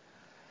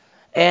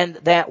 And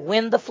that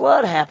when the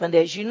flood happened,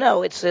 as you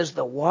know, it says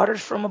the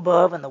waters from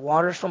above and the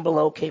waters from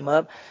below came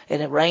up,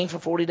 and it rained for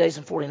 40 days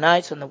and 40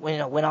 nights, and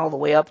went all the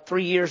way up.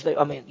 3 years,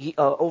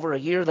 over a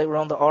year they were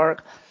on the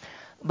ark.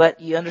 But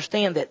you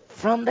understand that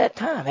from that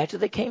time, after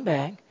they came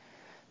back,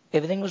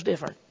 everything was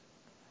different.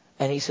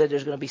 And he said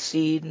there's going to be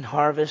seed and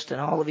harvest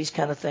and all of these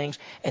kind of things.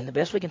 And the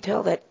best we can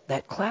tell,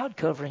 that cloud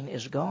covering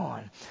is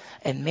gone.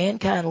 And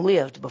mankind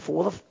lived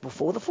before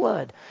the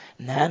flood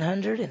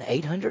 900 and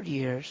 800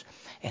 years.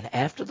 And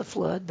after the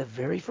flood, the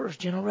very first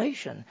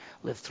generation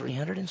lived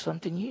 300 and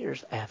something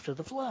years after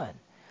the flood.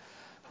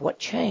 What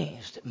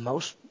changed?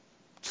 Most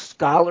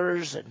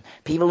scholars and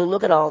people who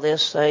look at all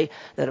this say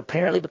that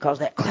apparently because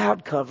that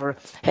cloud cover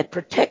had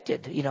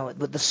protected,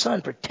 with the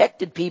sun,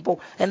 protected people,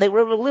 and they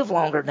were able to live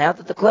longer. Now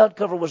that the cloud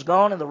cover was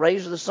gone and the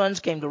rays of the sun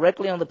came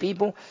directly on the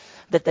people,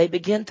 that they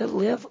began to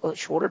live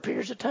shorter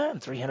periods of time,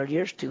 300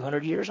 years,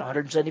 200 years,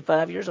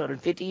 175 years,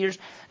 150 years,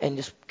 and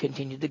just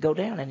continued to go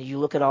down. And you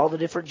look at all the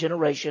different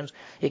generations,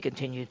 it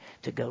continued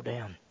to go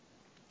down.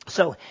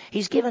 So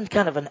he's given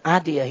kind of an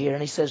idea here,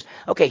 and he says,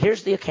 okay,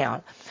 here's the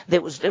account. There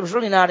was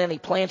really not any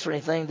plants or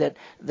anything that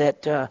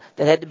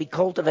had to be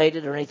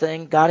cultivated or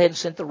anything. God hadn't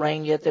sent the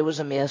rain yet. There was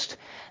a mist.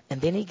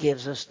 And then he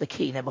gives us the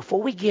key. Now,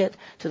 before we get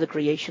to the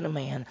creation of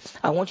man,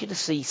 I want you to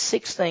see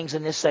 6 things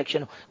in this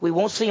section. We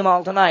won't see them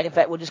all tonight. In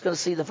fact, we're just going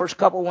to see the first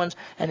couple ones,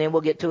 and then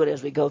we'll get to it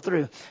as we go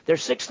through.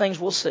 There's 6 things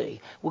we'll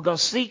see. We're going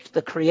to see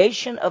the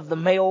creation of the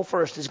male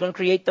first. He's going to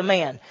create the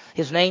man.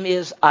 His name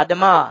is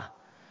Adamah,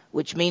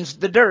 which means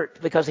the dirt,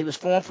 because he was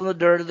formed from the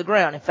dirt of the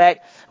ground. In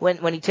fact,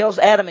 when he tells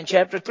Adam in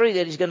chapter 3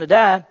 that he's going to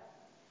die,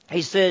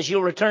 he says,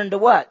 you'll return to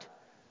what?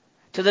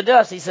 To the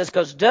dust. He says,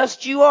 because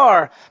dust you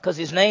are, because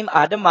his name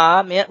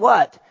Adamah meant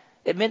what?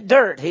 It meant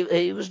dirt.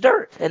 He was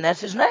dirt, and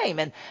that's his name.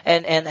 And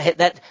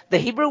that the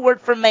Hebrew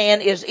word for man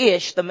is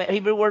ish. The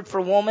Hebrew word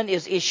for woman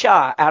is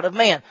isha, out of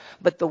man.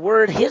 But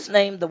his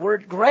name, the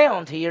word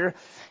ground here,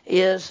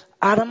 is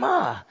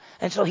Adamah.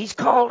 And so he's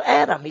called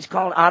Adam. He's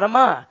called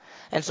Adamah.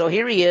 And so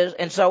here he is.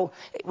 And so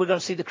we're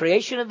going to see the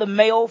creation of the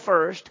male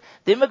first.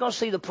 Then we're going to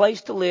see the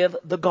place to live,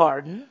 the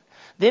garden.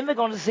 Then we're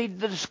going to see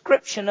the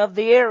description of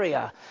the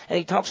area. And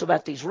he talks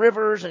about these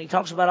rivers, and he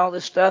talks about all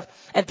this stuff.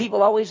 And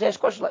people always ask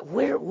questions like,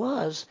 where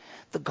was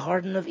the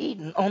Garden of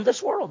Eden on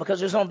this world?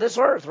 Because it's on this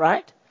earth,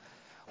 right?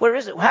 Where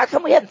is it? How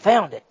come we hadn't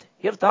found it?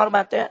 You ever thought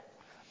about that?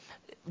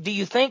 Do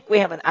you think we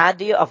have an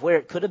idea of where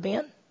it could have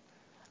been?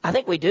 I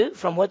think we do,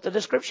 from what the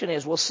description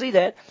is. We'll see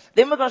that.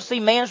 Then we're going to see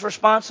man's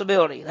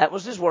responsibility. That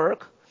was his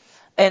work.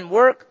 And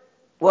work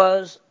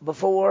was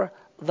before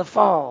the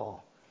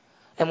fall.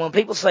 And when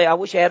people say, I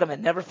wish Adam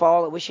had never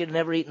fallen, I wish he'd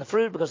never eaten the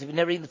fruit, because if he'd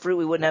never eaten the fruit,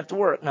 we wouldn't have to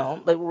work.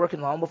 No, they were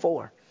working long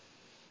before.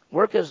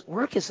 Work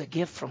is a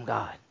gift from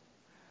God.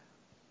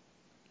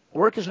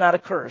 Work is not a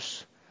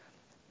curse,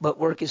 but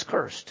work is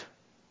cursed.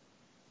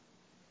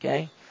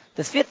 Okay?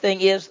 The 5th thing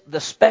is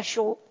the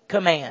special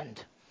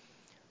command.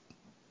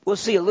 We'll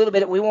see a little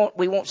bit. We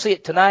won't see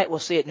it tonight. We'll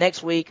see it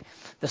next week.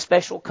 The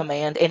special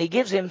command, and he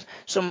gives him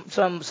some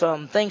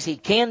things he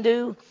can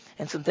do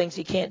and some things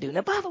he can't do.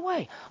 Now, by the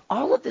way,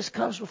 all of this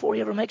comes before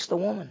he ever makes the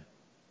woman.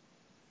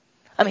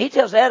 I mean, he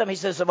tells Adam, he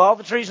says, of all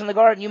the trees in the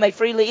garden you may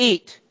freely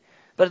eat,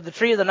 but of the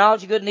tree of the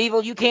knowledge of good and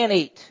evil you can't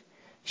eat.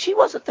 She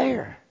wasn't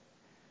there.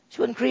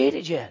 She wasn't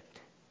created yet.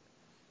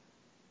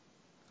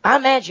 I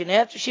imagine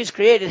after she's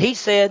created, he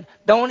said,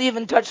 don't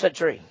even touch that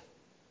tree.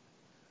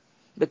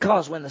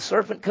 Because when the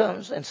serpent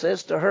comes and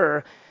says to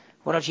her,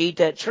 why don't you eat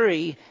that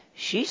tree?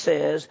 She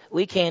says,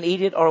 we can't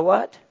eat it or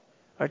what?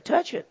 Or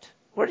touch it.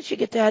 Where did she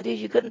get the idea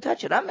you couldn't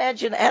touch it? I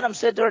imagine Adam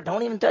said to her,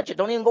 don't even touch it.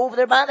 Don't even go over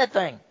there by that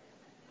thing.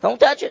 Don't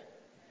touch it.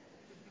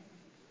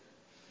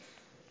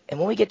 And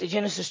when we get to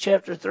Genesis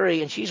chapter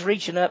 3 and she's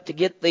reaching up to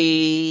get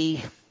the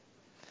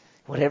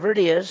whatever it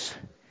is,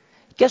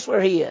 guess where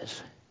he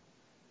is?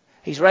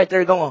 He's right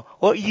there going,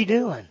 what are you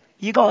doing?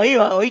 You gonna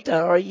eat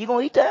that? Are you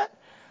gonna eat that?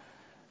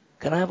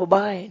 Can I have a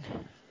bite?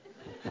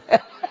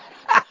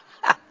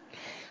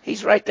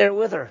 He's right there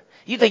with her.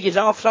 You think he's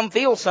off some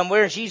field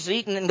somewhere and she's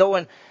eating and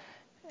going,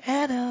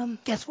 Adam,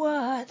 guess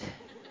what?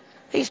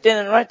 He's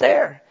standing right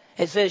there.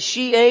 It says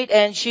she ate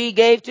and she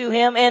gave to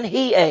him and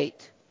he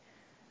ate.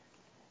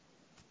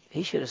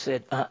 He should have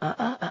said, we're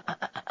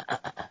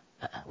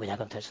not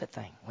going to touch that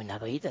thing. We're not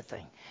going to eat that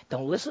thing.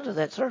 Don't listen to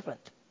that serpent.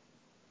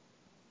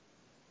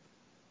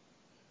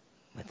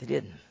 But they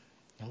didn't.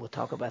 And we'll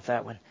talk about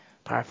that one.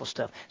 Powerful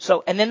stuff.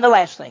 So, and then the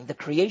last thing, the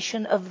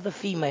creation of the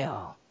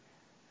female,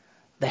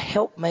 the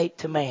helpmate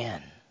to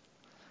man.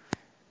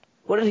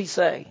 What did he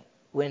say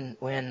when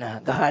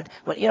God?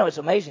 Well, it's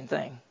an amazing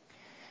thing.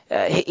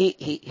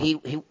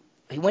 He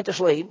went to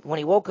sleep. When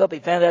he woke up, he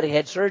found out he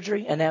had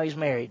surgery, and now he's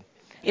married.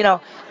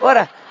 What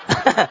a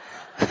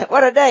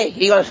what a day.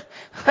 He goes,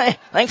 hey,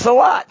 thanks a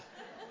lot.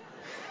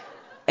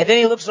 And then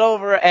he looks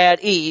over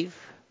at Eve,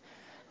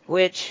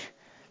 which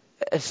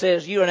it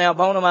says, you are now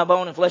bone of my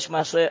bone and flesh of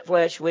my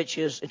flesh, which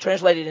is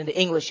translated into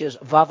English is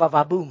va va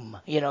va boom.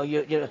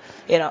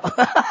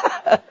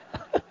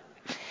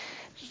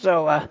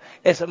 So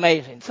it's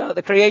amazing. So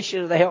the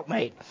creation of the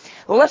helpmate.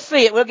 Well, let's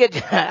see it. We'll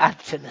get. I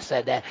shouldn't have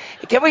said that.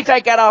 Can we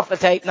take that off the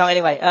tape? No,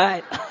 anyway. All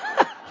right.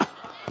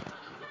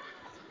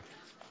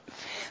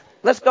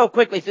 Let's go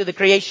quickly through the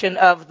creation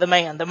of the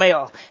man, the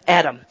male,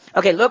 Adam.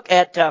 Okay, look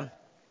at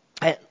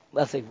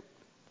let's see.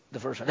 The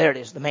first one. There it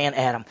is, the man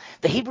Adam.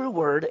 The Hebrew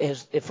word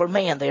is for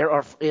man there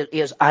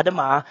is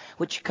Adamah,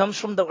 which comes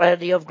from the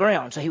idea of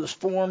ground. So he was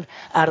formed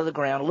out of the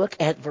ground. Look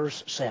at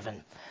verse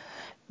 7.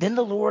 Then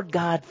the Lord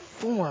God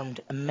formed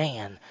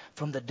man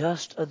from the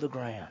dust of the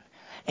ground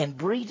and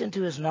breathed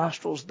into his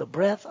nostrils the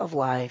breath of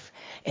life,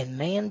 and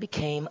man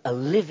became a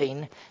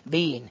living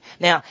being.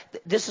 Now,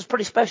 this is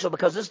pretty special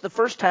because this is the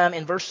first time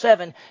in verse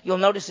 7, you'll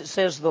notice it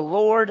says the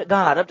Lord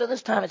God. Up to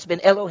this time, it's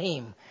been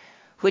Elohim,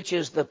 which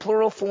is the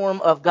plural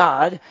form of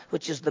God,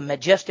 which is the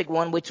majestic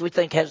one, which we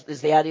think is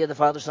the idea of the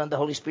Father, Son, the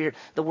Holy Spirit,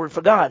 the word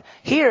for God.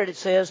 Here it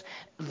says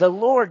the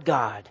Lord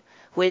God,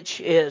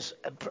 which is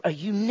a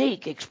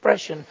unique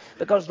expression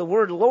because the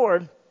word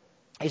Lord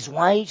is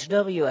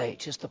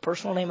YHWH. It's the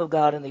personal name of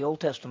God in the Old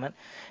Testament.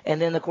 And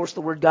then, of course,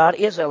 the word God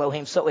is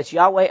Elohim. So it's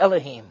Yahweh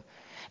Elohim.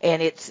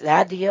 And it's the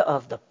idea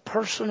of the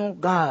personal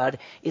God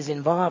is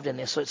involved in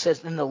this. So it says,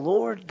 then the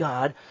Lord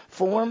God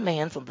formed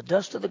man from the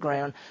dust of the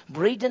ground,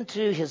 breathed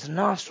into his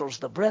nostrils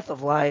the breath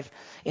of life,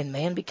 and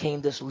man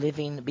became this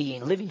living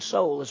being. Living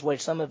soul is the way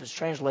some of it's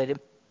translated.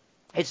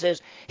 It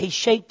says he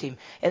shaped him.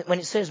 And when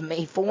it says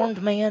he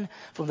formed man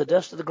from the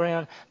dust of the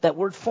ground, that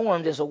word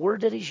formed is a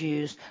word that is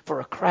used for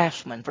a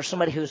craftsman, for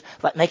somebody who's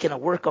like making a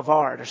work of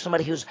art, or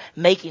somebody who's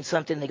making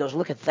something and he goes,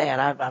 look at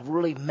that. I've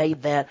really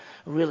made that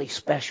really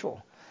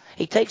special.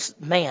 He takes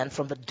man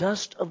from the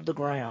dust of the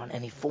ground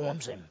and he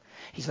forms him.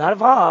 He's not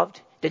evolved.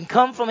 Didn't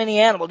come from any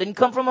animal. Didn't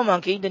come from a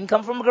monkey. Didn't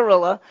come from a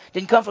gorilla.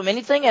 Didn't come from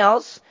anything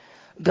else.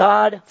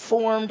 God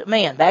formed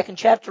man. Back in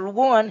chapter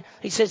 1,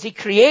 he says he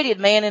created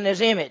man in his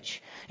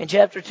image. In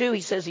chapter 2,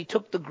 he says he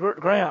took the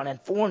ground and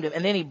formed him,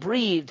 and then he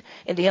breathed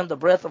into him the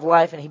breath of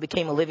life, and he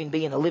became a living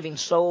being, a living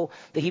soul.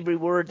 The Hebrew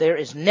word there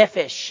is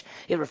nephesh.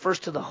 It refers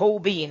to the whole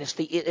being. It's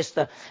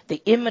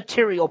the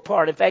immaterial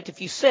part. In fact,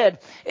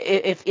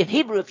 if in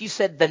Hebrew, if you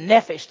said the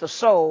nephesh, the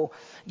soul,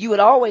 you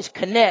would always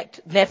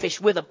connect nephesh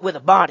with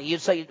a body.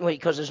 You'd say,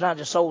 because there's not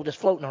just soul just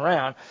floating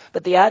around.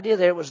 But the idea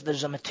there was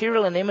there's a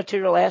material and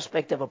immaterial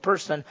aspect of a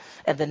person,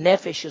 and the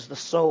nephesh is the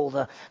soul,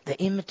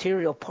 the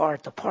immaterial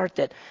part, the part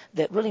that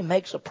really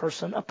makes a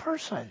person a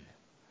person.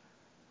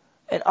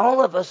 And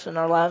all of us in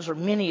our lives, or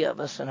many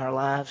of us in our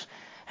lives,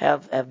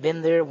 have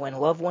been there when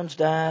loved ones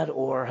died,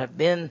 or have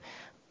been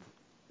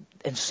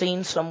and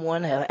seen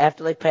someone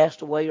after they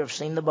passed away, or have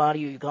seen the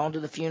body, or you've gone to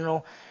the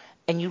funeral,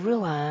 and you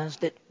realize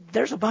that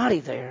there's a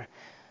body there,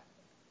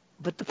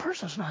 but the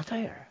person's not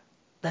there.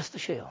 That's the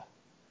shell.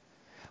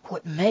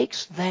 What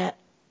makes that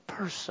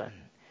person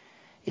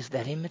is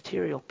that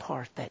immaterial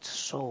part, that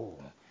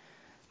soul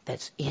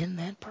that's in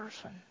that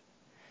person.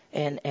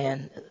 And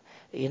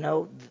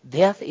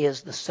death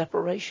is the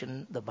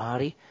separation, the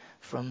body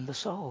from the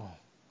soul.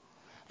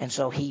 And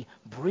so he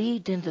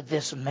breathed into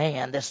this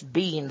man, this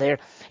being there,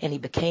 and he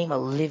became a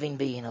living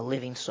being, a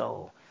living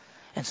soul.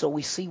 And so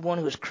we see one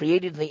who is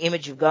created in the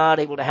image of God,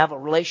 able to have a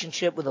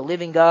relationship with a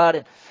living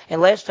God. And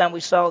last time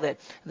we saw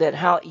that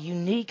how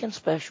unique and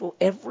special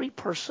every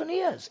person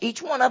is.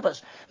 Each one of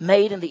us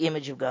made in the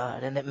image of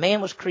God. And that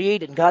man was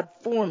created and God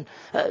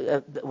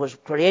was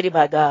created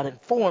by God and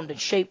formed and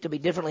shaped to be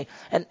differently.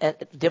 And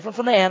different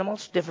from the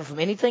animals, different from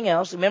anything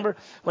else. Remember,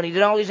 when he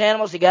did all these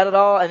animals, he got it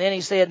all. And then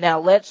he said, now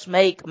let's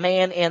make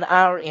man in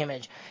our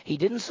image. He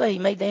didn't say he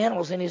made the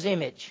animals in his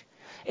image.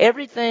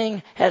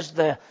 Everything has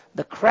the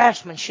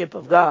craftsmanship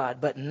of God,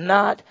 but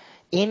not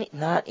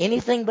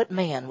anything but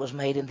man was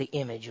made in the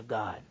image of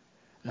God.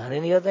 Not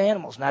any other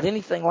animals, not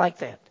anything like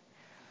that.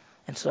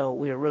 And so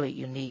we are really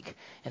unique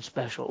and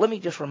special. Let me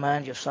just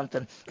remind you of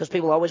something, because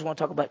people always want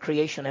to talk about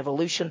creation,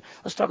 evolution.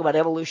 Let's talk about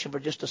evolution for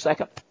just a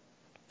second.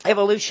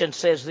 Evolution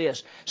says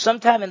this.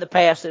 Sometime in the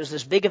past, there's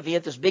this big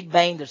event, this big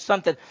bang, there's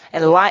something,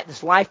 and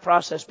this life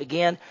process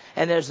began,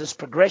 and there's this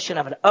progression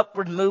of an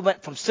upward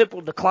movement from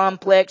simple to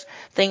complex.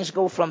 Things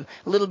go from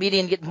little bitty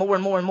and get more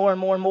and more and more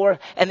and more and more,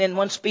 and then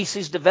one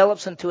species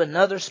develops into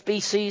another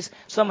species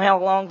somehow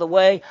along the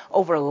way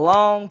over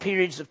long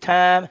periods of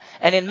time.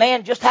 And then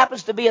man just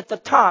happens to be at the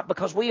top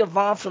because we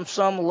evolved from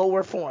some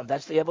lower form.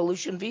 That's the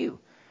evolution view.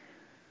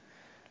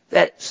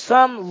 That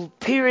some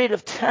period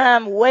of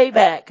time way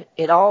back,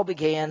 it all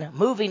began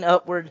moving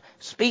upward,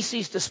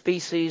 species to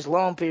species,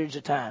 long periods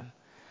of time.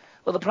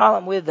 Well, the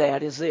problem with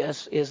that is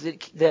this, is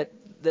that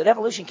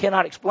evolution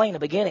cannot explain the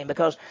beginning,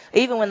 because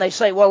even when they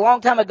say, well, a long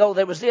time ago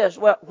there was this,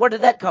 well, where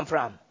did that come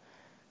from?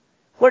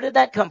 Where did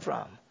that come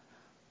from?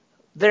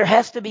 There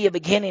has to be a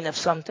beginning of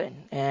something,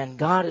 and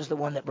God is the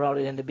one that brought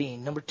it into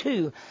being. Number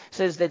 2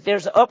 says that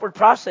there's an upward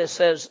process,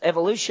 says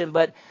evolution,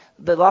 but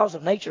the laws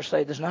of nature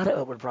say there's not an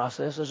upward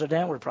process, there's a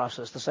downward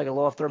process. The second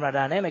law of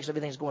thermodynamics,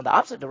 everything's going the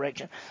opposite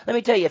direction. Let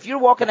me tell you, if you're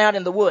walking out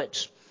in the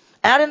woods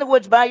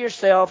by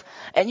yourself,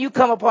 and you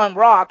come upon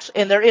rocks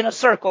and they're in a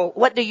circle,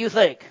 what do you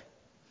think?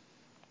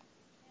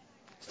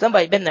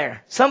 Somebody been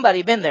there.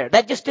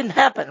 That just didn't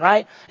happen,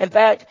 right? In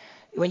fact,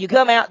 when you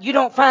come out, you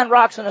don't find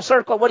rocks in a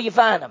circle. What do you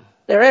find them?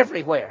 They're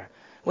everywhere.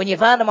 When you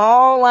find them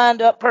all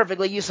lined up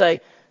perfectly, you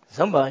say,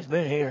 somebody's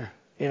been here,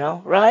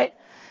 right?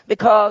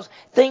 Because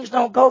things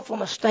don't go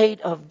from a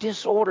state of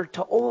disorder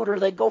to order.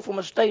 They go from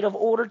a state of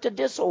order to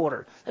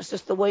disorder. That's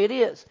just the way it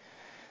is.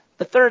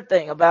 The third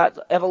thing about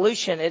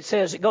evolution, it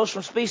says it goes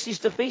from species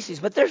to species.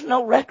 But there's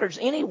no records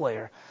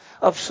anywhere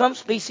of some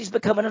species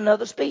becoming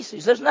another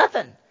species. There's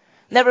nothing.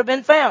 Never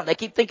been found. They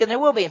keep thinking there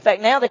will be. In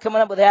fact, now they're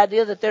coming up with the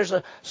idea that there's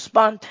a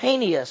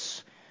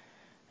spontaneous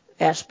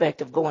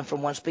aspect of going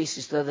from one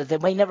species to the other. They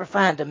may never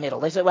find the middle.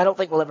 They say, well, I don't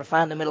think we'll ever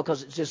find the middle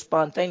because it just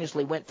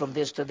spontaneously went from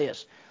this to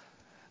this.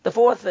 The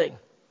fourth thing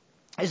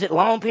is that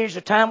long periods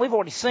of time, we've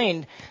already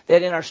seen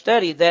that in our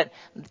study, that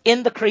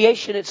in the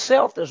creation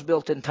itself there's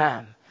built-in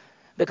time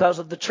because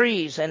of the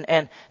trees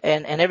and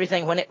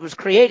everything. When it was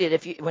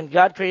created, when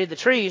God created the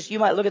trees, you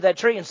might look at that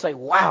tree and say,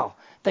 wow,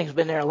 thing's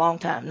been there a long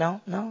time. No,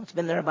 it's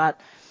been there about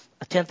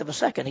a tenth of a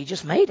second. He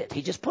just made it.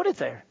 He just put it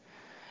there.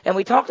 And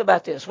we talked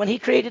about this. When he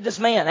created this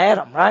man,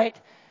 Adam, right?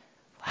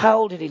 How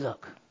old did he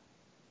look?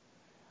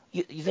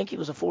 You think he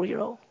was a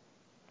 4-year-old?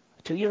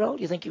 A 2-year-old?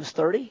 You think he was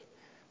 30?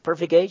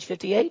 Perfect age,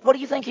 58? What do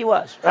you think he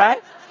was,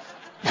 right?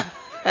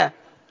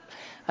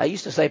 I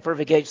used to say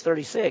perfect age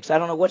 36. I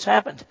don't know what's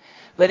happened.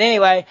 But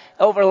anyway,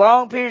 over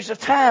long periods of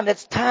time,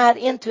 that's tied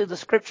into the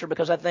scripture,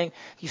 because I think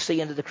you see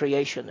into the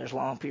creation, there's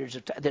long periods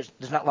of time.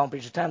 There's not long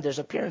periods of time, there's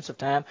appearance of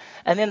time.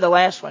 And then the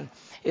last one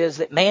is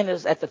that man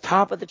is at the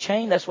top of the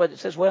chain. That's what it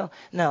says. Well,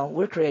 no,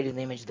 we're created in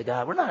the image of the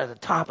God. We're not at the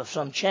top of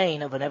some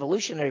chain of an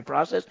evolutionary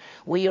process.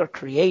 We are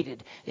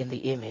created in the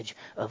image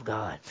of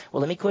God.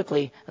 Well, let me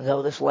quickly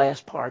go this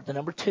last part. The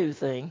number 2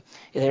 thing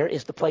there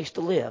is the place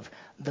to live,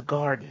 the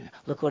garden.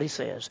 Look what he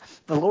says.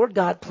 The Lord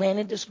God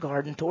planted this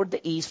garden toward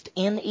the east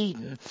in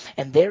Eden,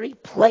 and there he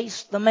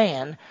placed the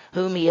man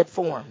whom he had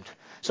formed.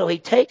 So he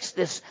takes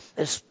this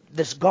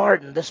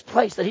garden, this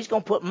place that he's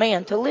going to put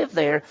man to live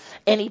there,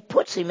 and he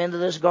puts him into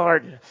this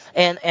garden.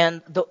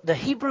 And the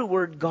Hebrew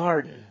word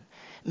garden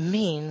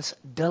means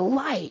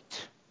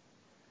delight.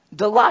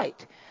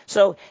 Delight.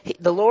 So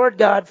the Lord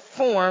God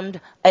formed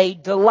a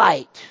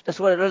delight. That's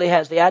what it really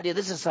has. The idea,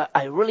 this is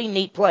a really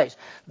neat place.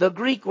 The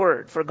Greek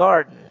word for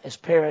garden is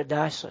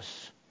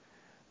paradisos.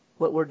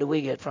 What word do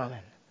we get from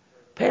it?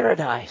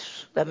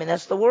 Paradise. I mean,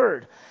 that's the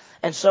word.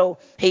 And so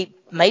he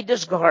made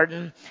this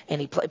garden, and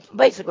he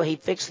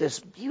fixed this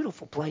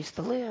beautiful place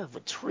to live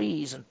with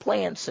trees and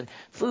plants and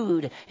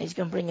food. And he's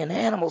going to bring in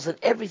animals and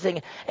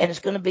everything, and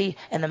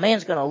the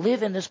man's going to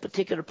live in this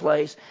particular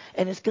place,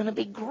 and it's going to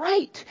be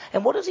great.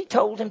 And what has he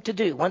told him to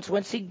do?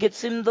 Once he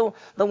gets him the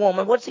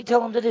woman, what's he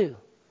tell him to do?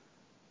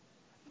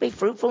 Be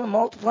fruitful and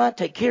multiply,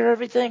 take care of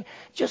everything.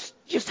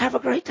 Just have a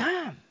great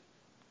time.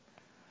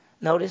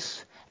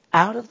 Notice,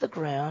 out of the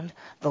ground,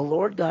 the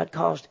Lord God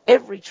caused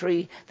every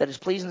tree that is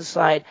pleasing to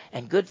sight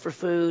and good for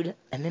food.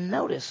 And then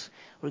notice,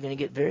 we're going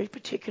to get very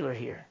particular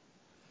here.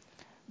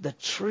 The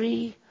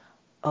tree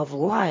of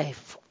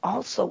life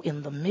also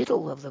in the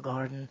middle of the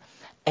garden,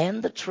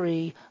 and the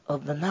tree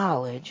of the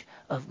knowledge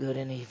of good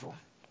and evil.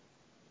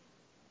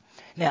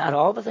 Now, out of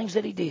all the things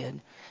that he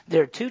did,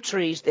 there are two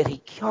trees that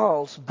he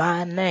calls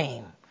by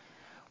name.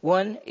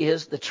 One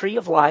is the tree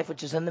of life,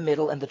 which is in the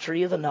middle, and the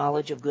tree of the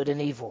knowledge of good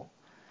and evil.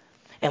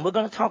 And we're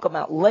going to talk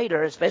about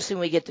later, especially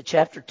when we get to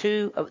chapter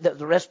 2,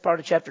 the rest part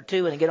of chapter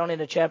 2, and get on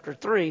into chapter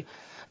 3,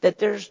 that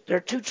there are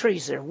two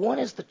trees there. One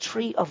is the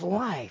tree of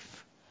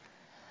life.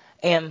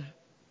 And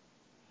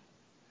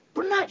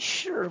we're not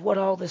sure what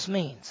all this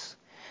means.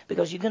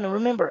 Because you're going to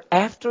remember,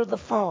 after the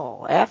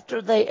fall,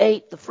 after they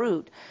ate the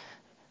fruit,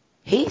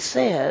 he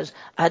says,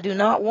 I do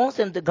not want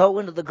them to go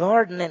into the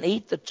garden and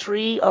eat the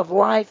tree of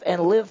life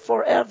and live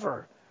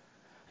forever.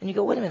 And you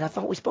go, wait a minute, I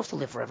thought we were supposed to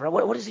live forever.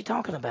 What is he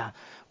talking about?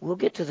 We'll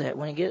get to that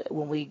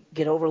when we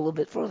get over a little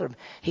bit further.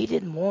 He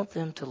didn't want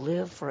them to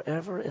live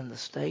forever in the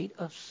state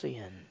of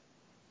sin.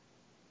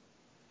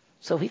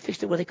 So he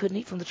fixed it where they couldn't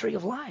eat from the tree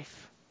of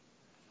life.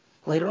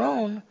 Later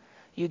on,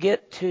 you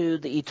get to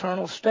the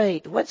eternal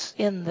state. What's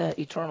in the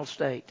eternal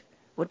state?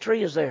 What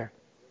tree is there?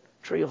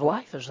 Tree of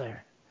life is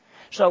there.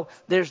 So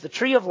there's the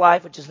tree of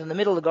life, which is in the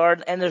middle of the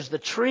garden, and there's the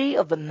tree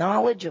of the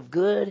knowledge of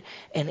good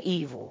and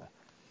evil.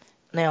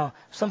 Now,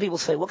 some people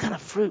say, what kind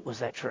of fruit was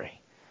that tree?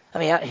 I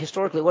mean,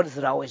 historically, what has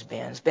it always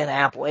been? It's been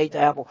apple, ate the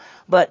apple.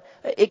 But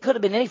it could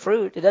have been any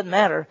fruit. It doesn't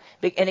matter.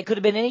 And it could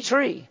have been any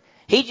tree.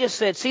 He just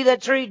said, see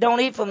that tree?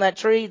 Don't eat from that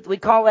tree. We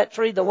call that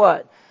tree the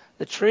what?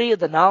 The tree of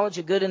the knowledge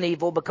of good and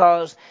evil,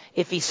 because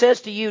if he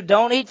says to you,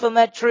 don't eat from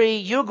that tree,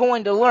 you're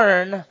going to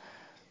learn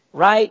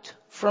right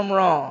from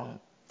wrong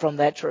from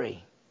that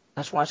tree.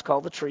 That's why it's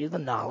called the tree of the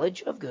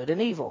knowledge of good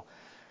and evil.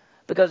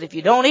 Because if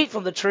you don't eat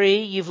from the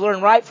tree, you've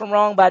learned right from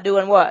wrong by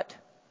doing what?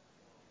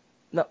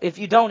 No, if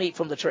you don't eat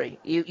from the tree,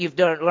 you've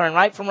learned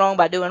right from wrong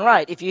by doing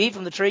right. If you eat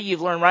from the tree,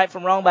 you've learned right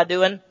from wrong by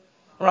doing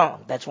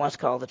wrong. That's why it's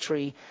called the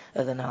tree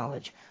of the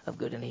knowledge of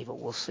good and evil.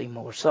 We'll see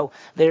more. So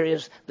there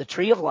is the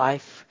tree of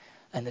life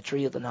and the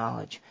tree of the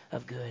knowledge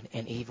of good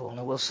and evil.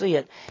 And we'll see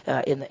it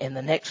in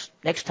the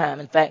next time.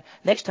 In fact,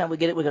 next time we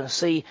get it, we're going to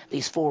see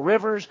these four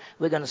rivers.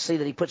 We're going to see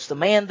that he puts the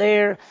man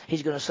there.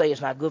 He's going to say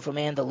it's not good for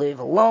man to live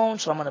alone,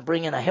 so I'm going to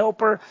bring in a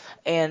helper.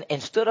 And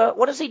stood up.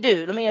 What does he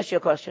do? Let me ask you a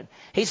question.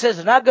 He says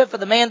it's not good for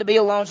the man to be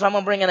alone, so I'm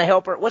going to bring in a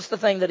helper. What's the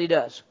thing that he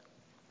does?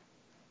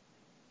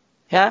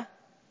 Huh?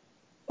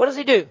 What does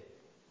he do?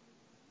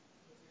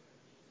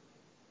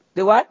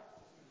 Do what?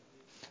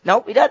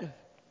 Nope, he doesn't.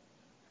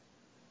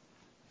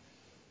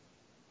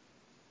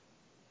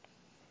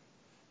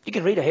 You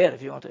can read ahead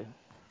if you want to.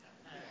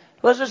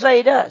 What does it say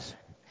he does?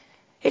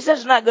 He says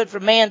it's not good for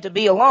man to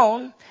be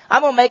alone.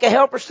 I'm going to make a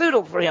helper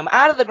suitable for him.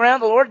 Out of the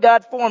ground the Lord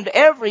God formed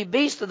every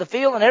beast of the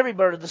field and every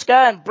bird of the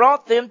sky and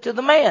brought them to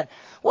the man.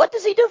 What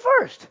does he do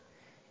first?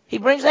 He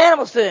brings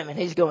animals to him, and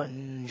he's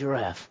going,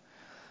 giraffe,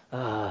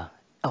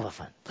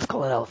 elephant. Let's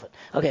call it elephant.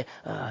 Okay,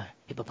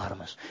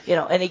 hippopotamus.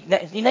 And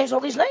he names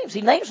all these names.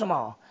 He names them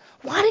all.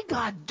 Why did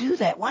God do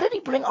that? Why did he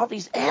bring all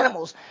these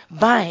animals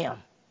by him?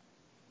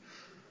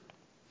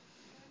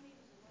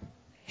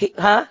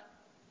 To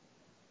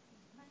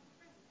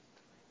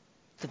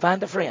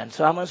find a friend.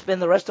 So I'm going to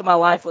spend the rest of my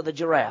life with a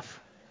giraffe.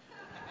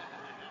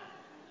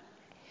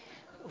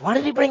 Why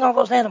did he bring all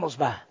those animals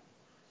by?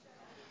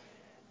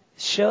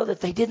 Show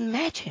that they didn't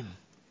match him.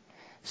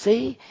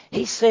 See,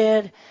 he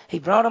said he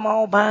brought them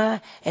all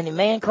by, and the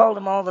man called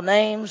them all the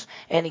names,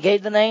 and he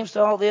gave the names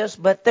to all this,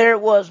 but there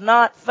was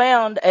not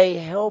found a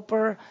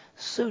helper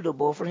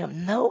suitable for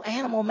him. No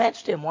animal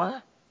matched him.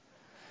 Why?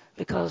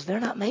 Because they're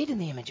not made in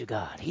the image of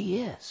God. He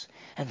is.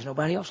 And there's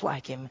nobody else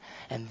like him.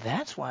 And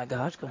that's why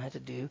God's going to have to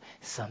do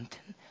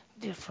something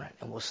different.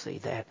 And we'll see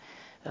that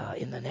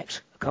in the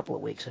next couple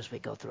of weeks as we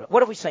go through it.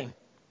 What have we seen?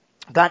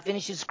 God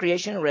finishes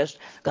creation and rest.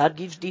 God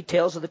gives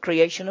details of the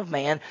creation of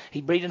man.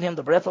 He breathed in him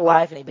the breath of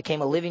life, and he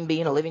became a living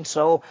being, a living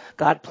soul.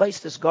 God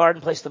placed this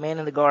garden, placed the man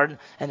in the garden,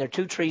 and there are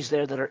two trees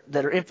there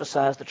that are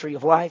emphasized, the tree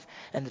of life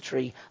and the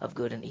tree of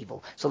good and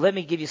evil. So let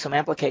me give you some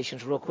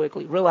applications real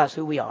quickly. Realize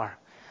who we are.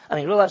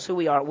 Realize who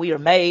we are. We are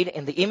made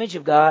in the image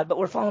of God, but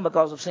we're fallen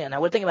because of sin.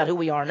 Now, we're thinking about who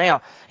we are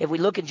now. If we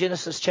look at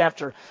Genesis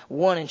chapter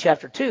 1 and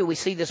chapter 2, we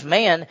see this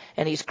man,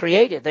 and he's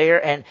created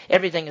there, and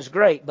everything is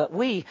great. But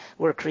we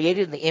were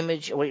created in the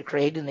image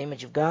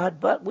of God,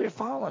 but we're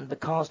fallen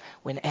because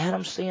when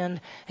Adam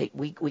sinned,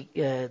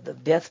 the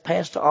death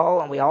passed to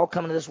all, and we all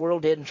come into this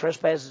world dead in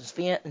trespasses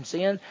and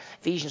sin.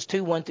 Ephesians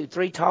 2, 1 through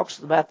 3 talks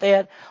about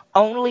that.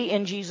 Only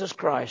in Jesus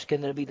Christ can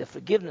there be the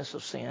forgiveness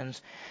of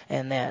sins,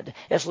 and that.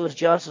 S. Lewis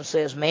Johnson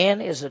says, man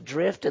is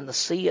adrift in the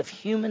sea of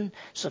human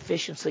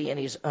sufficiency, and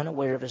he's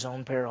unaware of his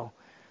own peril.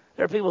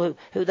 There are people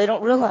who they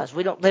don't realize.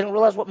 They don't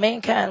realize what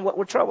mankind, what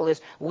our trouble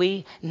is.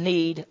 We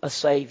need a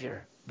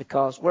Savior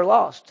because we're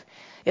lost.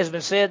 It has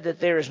been said that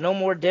there is no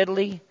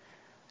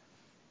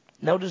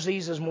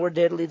disease is more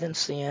deadly than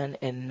sin,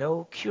 and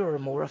no cure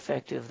more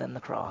effective than the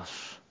cross.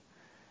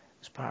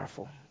 It's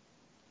powerful.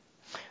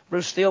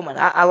 Bruce Stillman,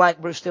 I like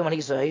Bruce Stillman.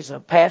 He's a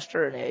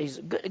pastor, and he's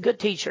a good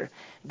teacher,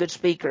 good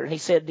speaker. And he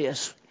said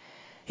this.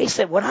 He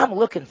said, what I'm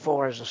looking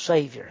for is a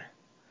Savior.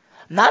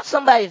 Not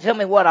somebody to tell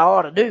me what I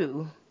ought to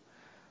do,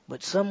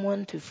 but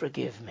someone to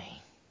forgive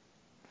me.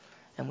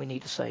 And we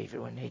need a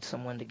Savior. We need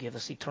someone to give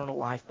us eternal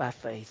life by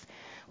faith.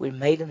 We're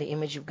made in the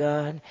image of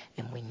God,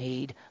 and we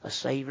need a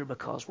Savior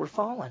because we're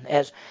fallen.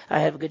 As I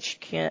have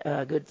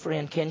a good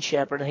friend, Ken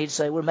Shepard, and he'd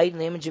say, we're made in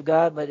the image of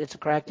God, but it's a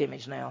cracked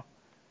image now.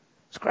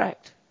 It's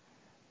cracked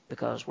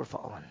because we're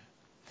fallen.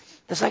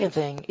 The second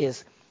thing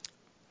is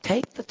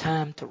take the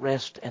time to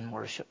rest and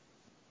worship.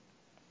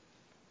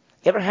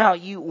 Ever how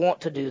you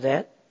want to do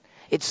that?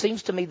 It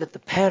seems to me that the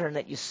pattern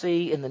that you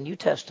see in the New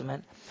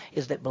Testament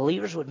is that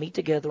believers would meet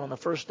together on the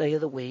first day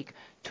of the week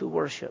to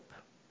worship.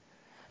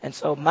 And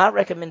so my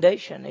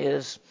recommendation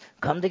is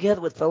come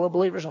together with fellow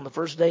believers on the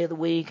first day of the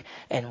week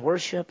and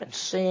worship and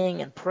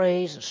sing and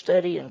praise and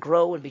study and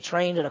grow and be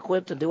trained and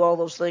equipped and do all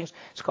those things.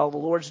 It's called the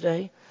Lord's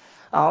Day.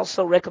 I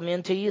also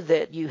recommend to you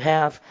that you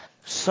have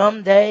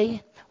some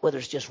day, whether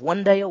it's just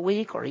one day a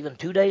week or even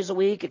 2 days a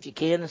week if you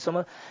can,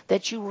 and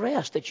that you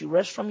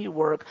rest from your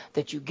work,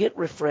 that you get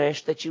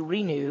refreshed, that you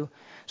renew,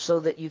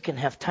 so that you can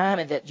have time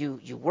and that you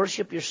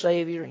worship your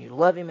Savior and you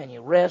love Him and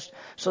you rest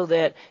so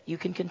that you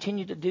can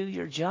continue to do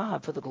your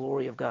job for the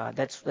glory of God.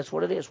 That's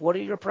what it is. What are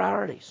your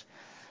priorities?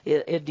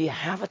 Do you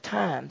have a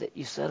time that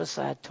you set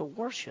aside to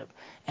worship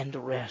and to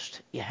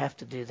rest? You have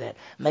to do that.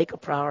 Make a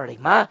priority.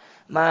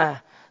 My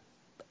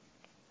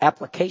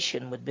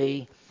application would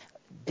be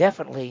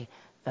definitely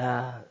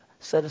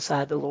set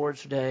aside the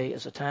Lord's Day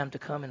as a time to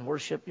come and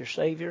worship your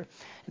Savior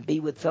and be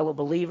with fellow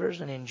believers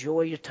and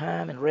enjoy your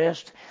time and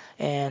rest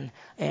and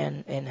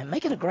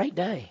make it a great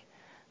day.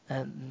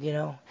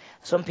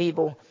 Some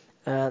people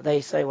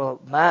they say, well,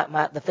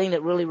 the thing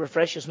that really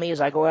refreshes me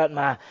is I go out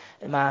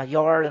in my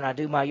yard and I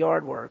do my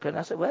yard work. And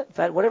I say, well, in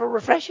fact, whatever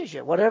refreshes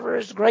you, whatever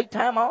is a great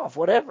time off,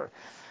 whatever.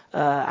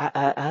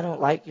 I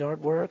don't like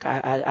yard work.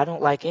 I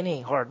don't like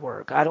any hard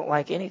work. I don't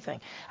like anything.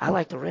 I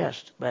like to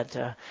rest.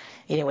 But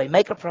anyway,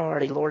 make a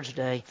priority Lord's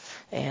Day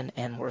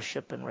and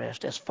worship and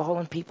rest. As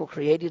fallen people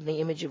created in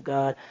the image of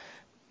God,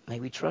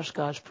 may we trust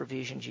God's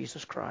provision,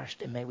 Jesus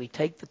Christ, and may we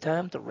take the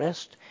time to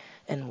rest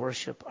and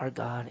worship our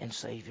God and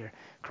Savior,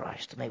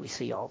 Christ. May we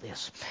see all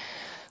this.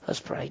 Let's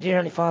pray. Dear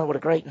Heavenly Father, what a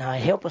great night.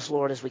 Help us,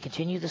 Lord, as we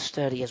continue the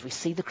study, as we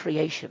see the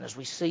creation, as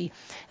we see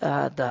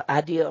the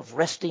idea of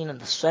resting in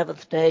the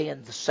seventh day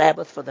and the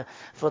Sabbath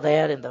for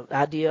that, and the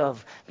idea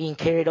of being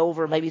carried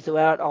over maybe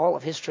throughout all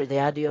of history, the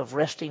idea of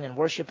resting and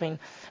worshiping.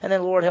 And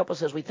then, Lord, help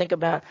us as we think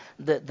about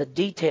the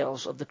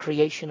details of the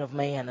creation of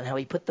man and how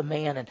He put the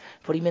man and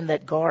put him in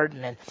that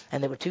garden,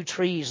 and there were 2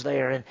 trees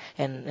there,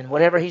 and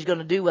whatever He's going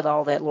to do with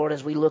all that, Lord,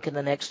 as we look in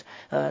the next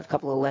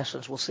couple of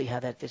lessons, we'll see how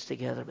that fits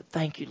together. But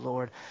thank you,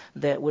 Lord,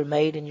 that we're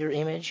made in your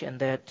image and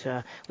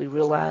that we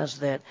realize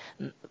that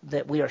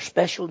we are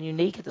special and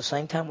unique. At the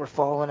same time, we're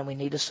fallen and we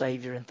need a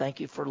Savior. And thank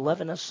you for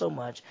loving us so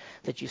much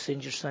that you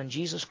send your Son,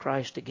 Jesus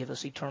Christ, to give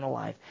us eternal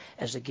life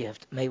as a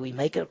gift. May we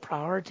make it a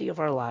priority of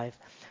our life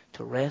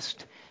to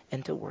rest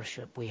and to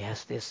worship. We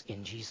ask this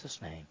in Jesus'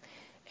 name.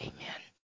 Amen.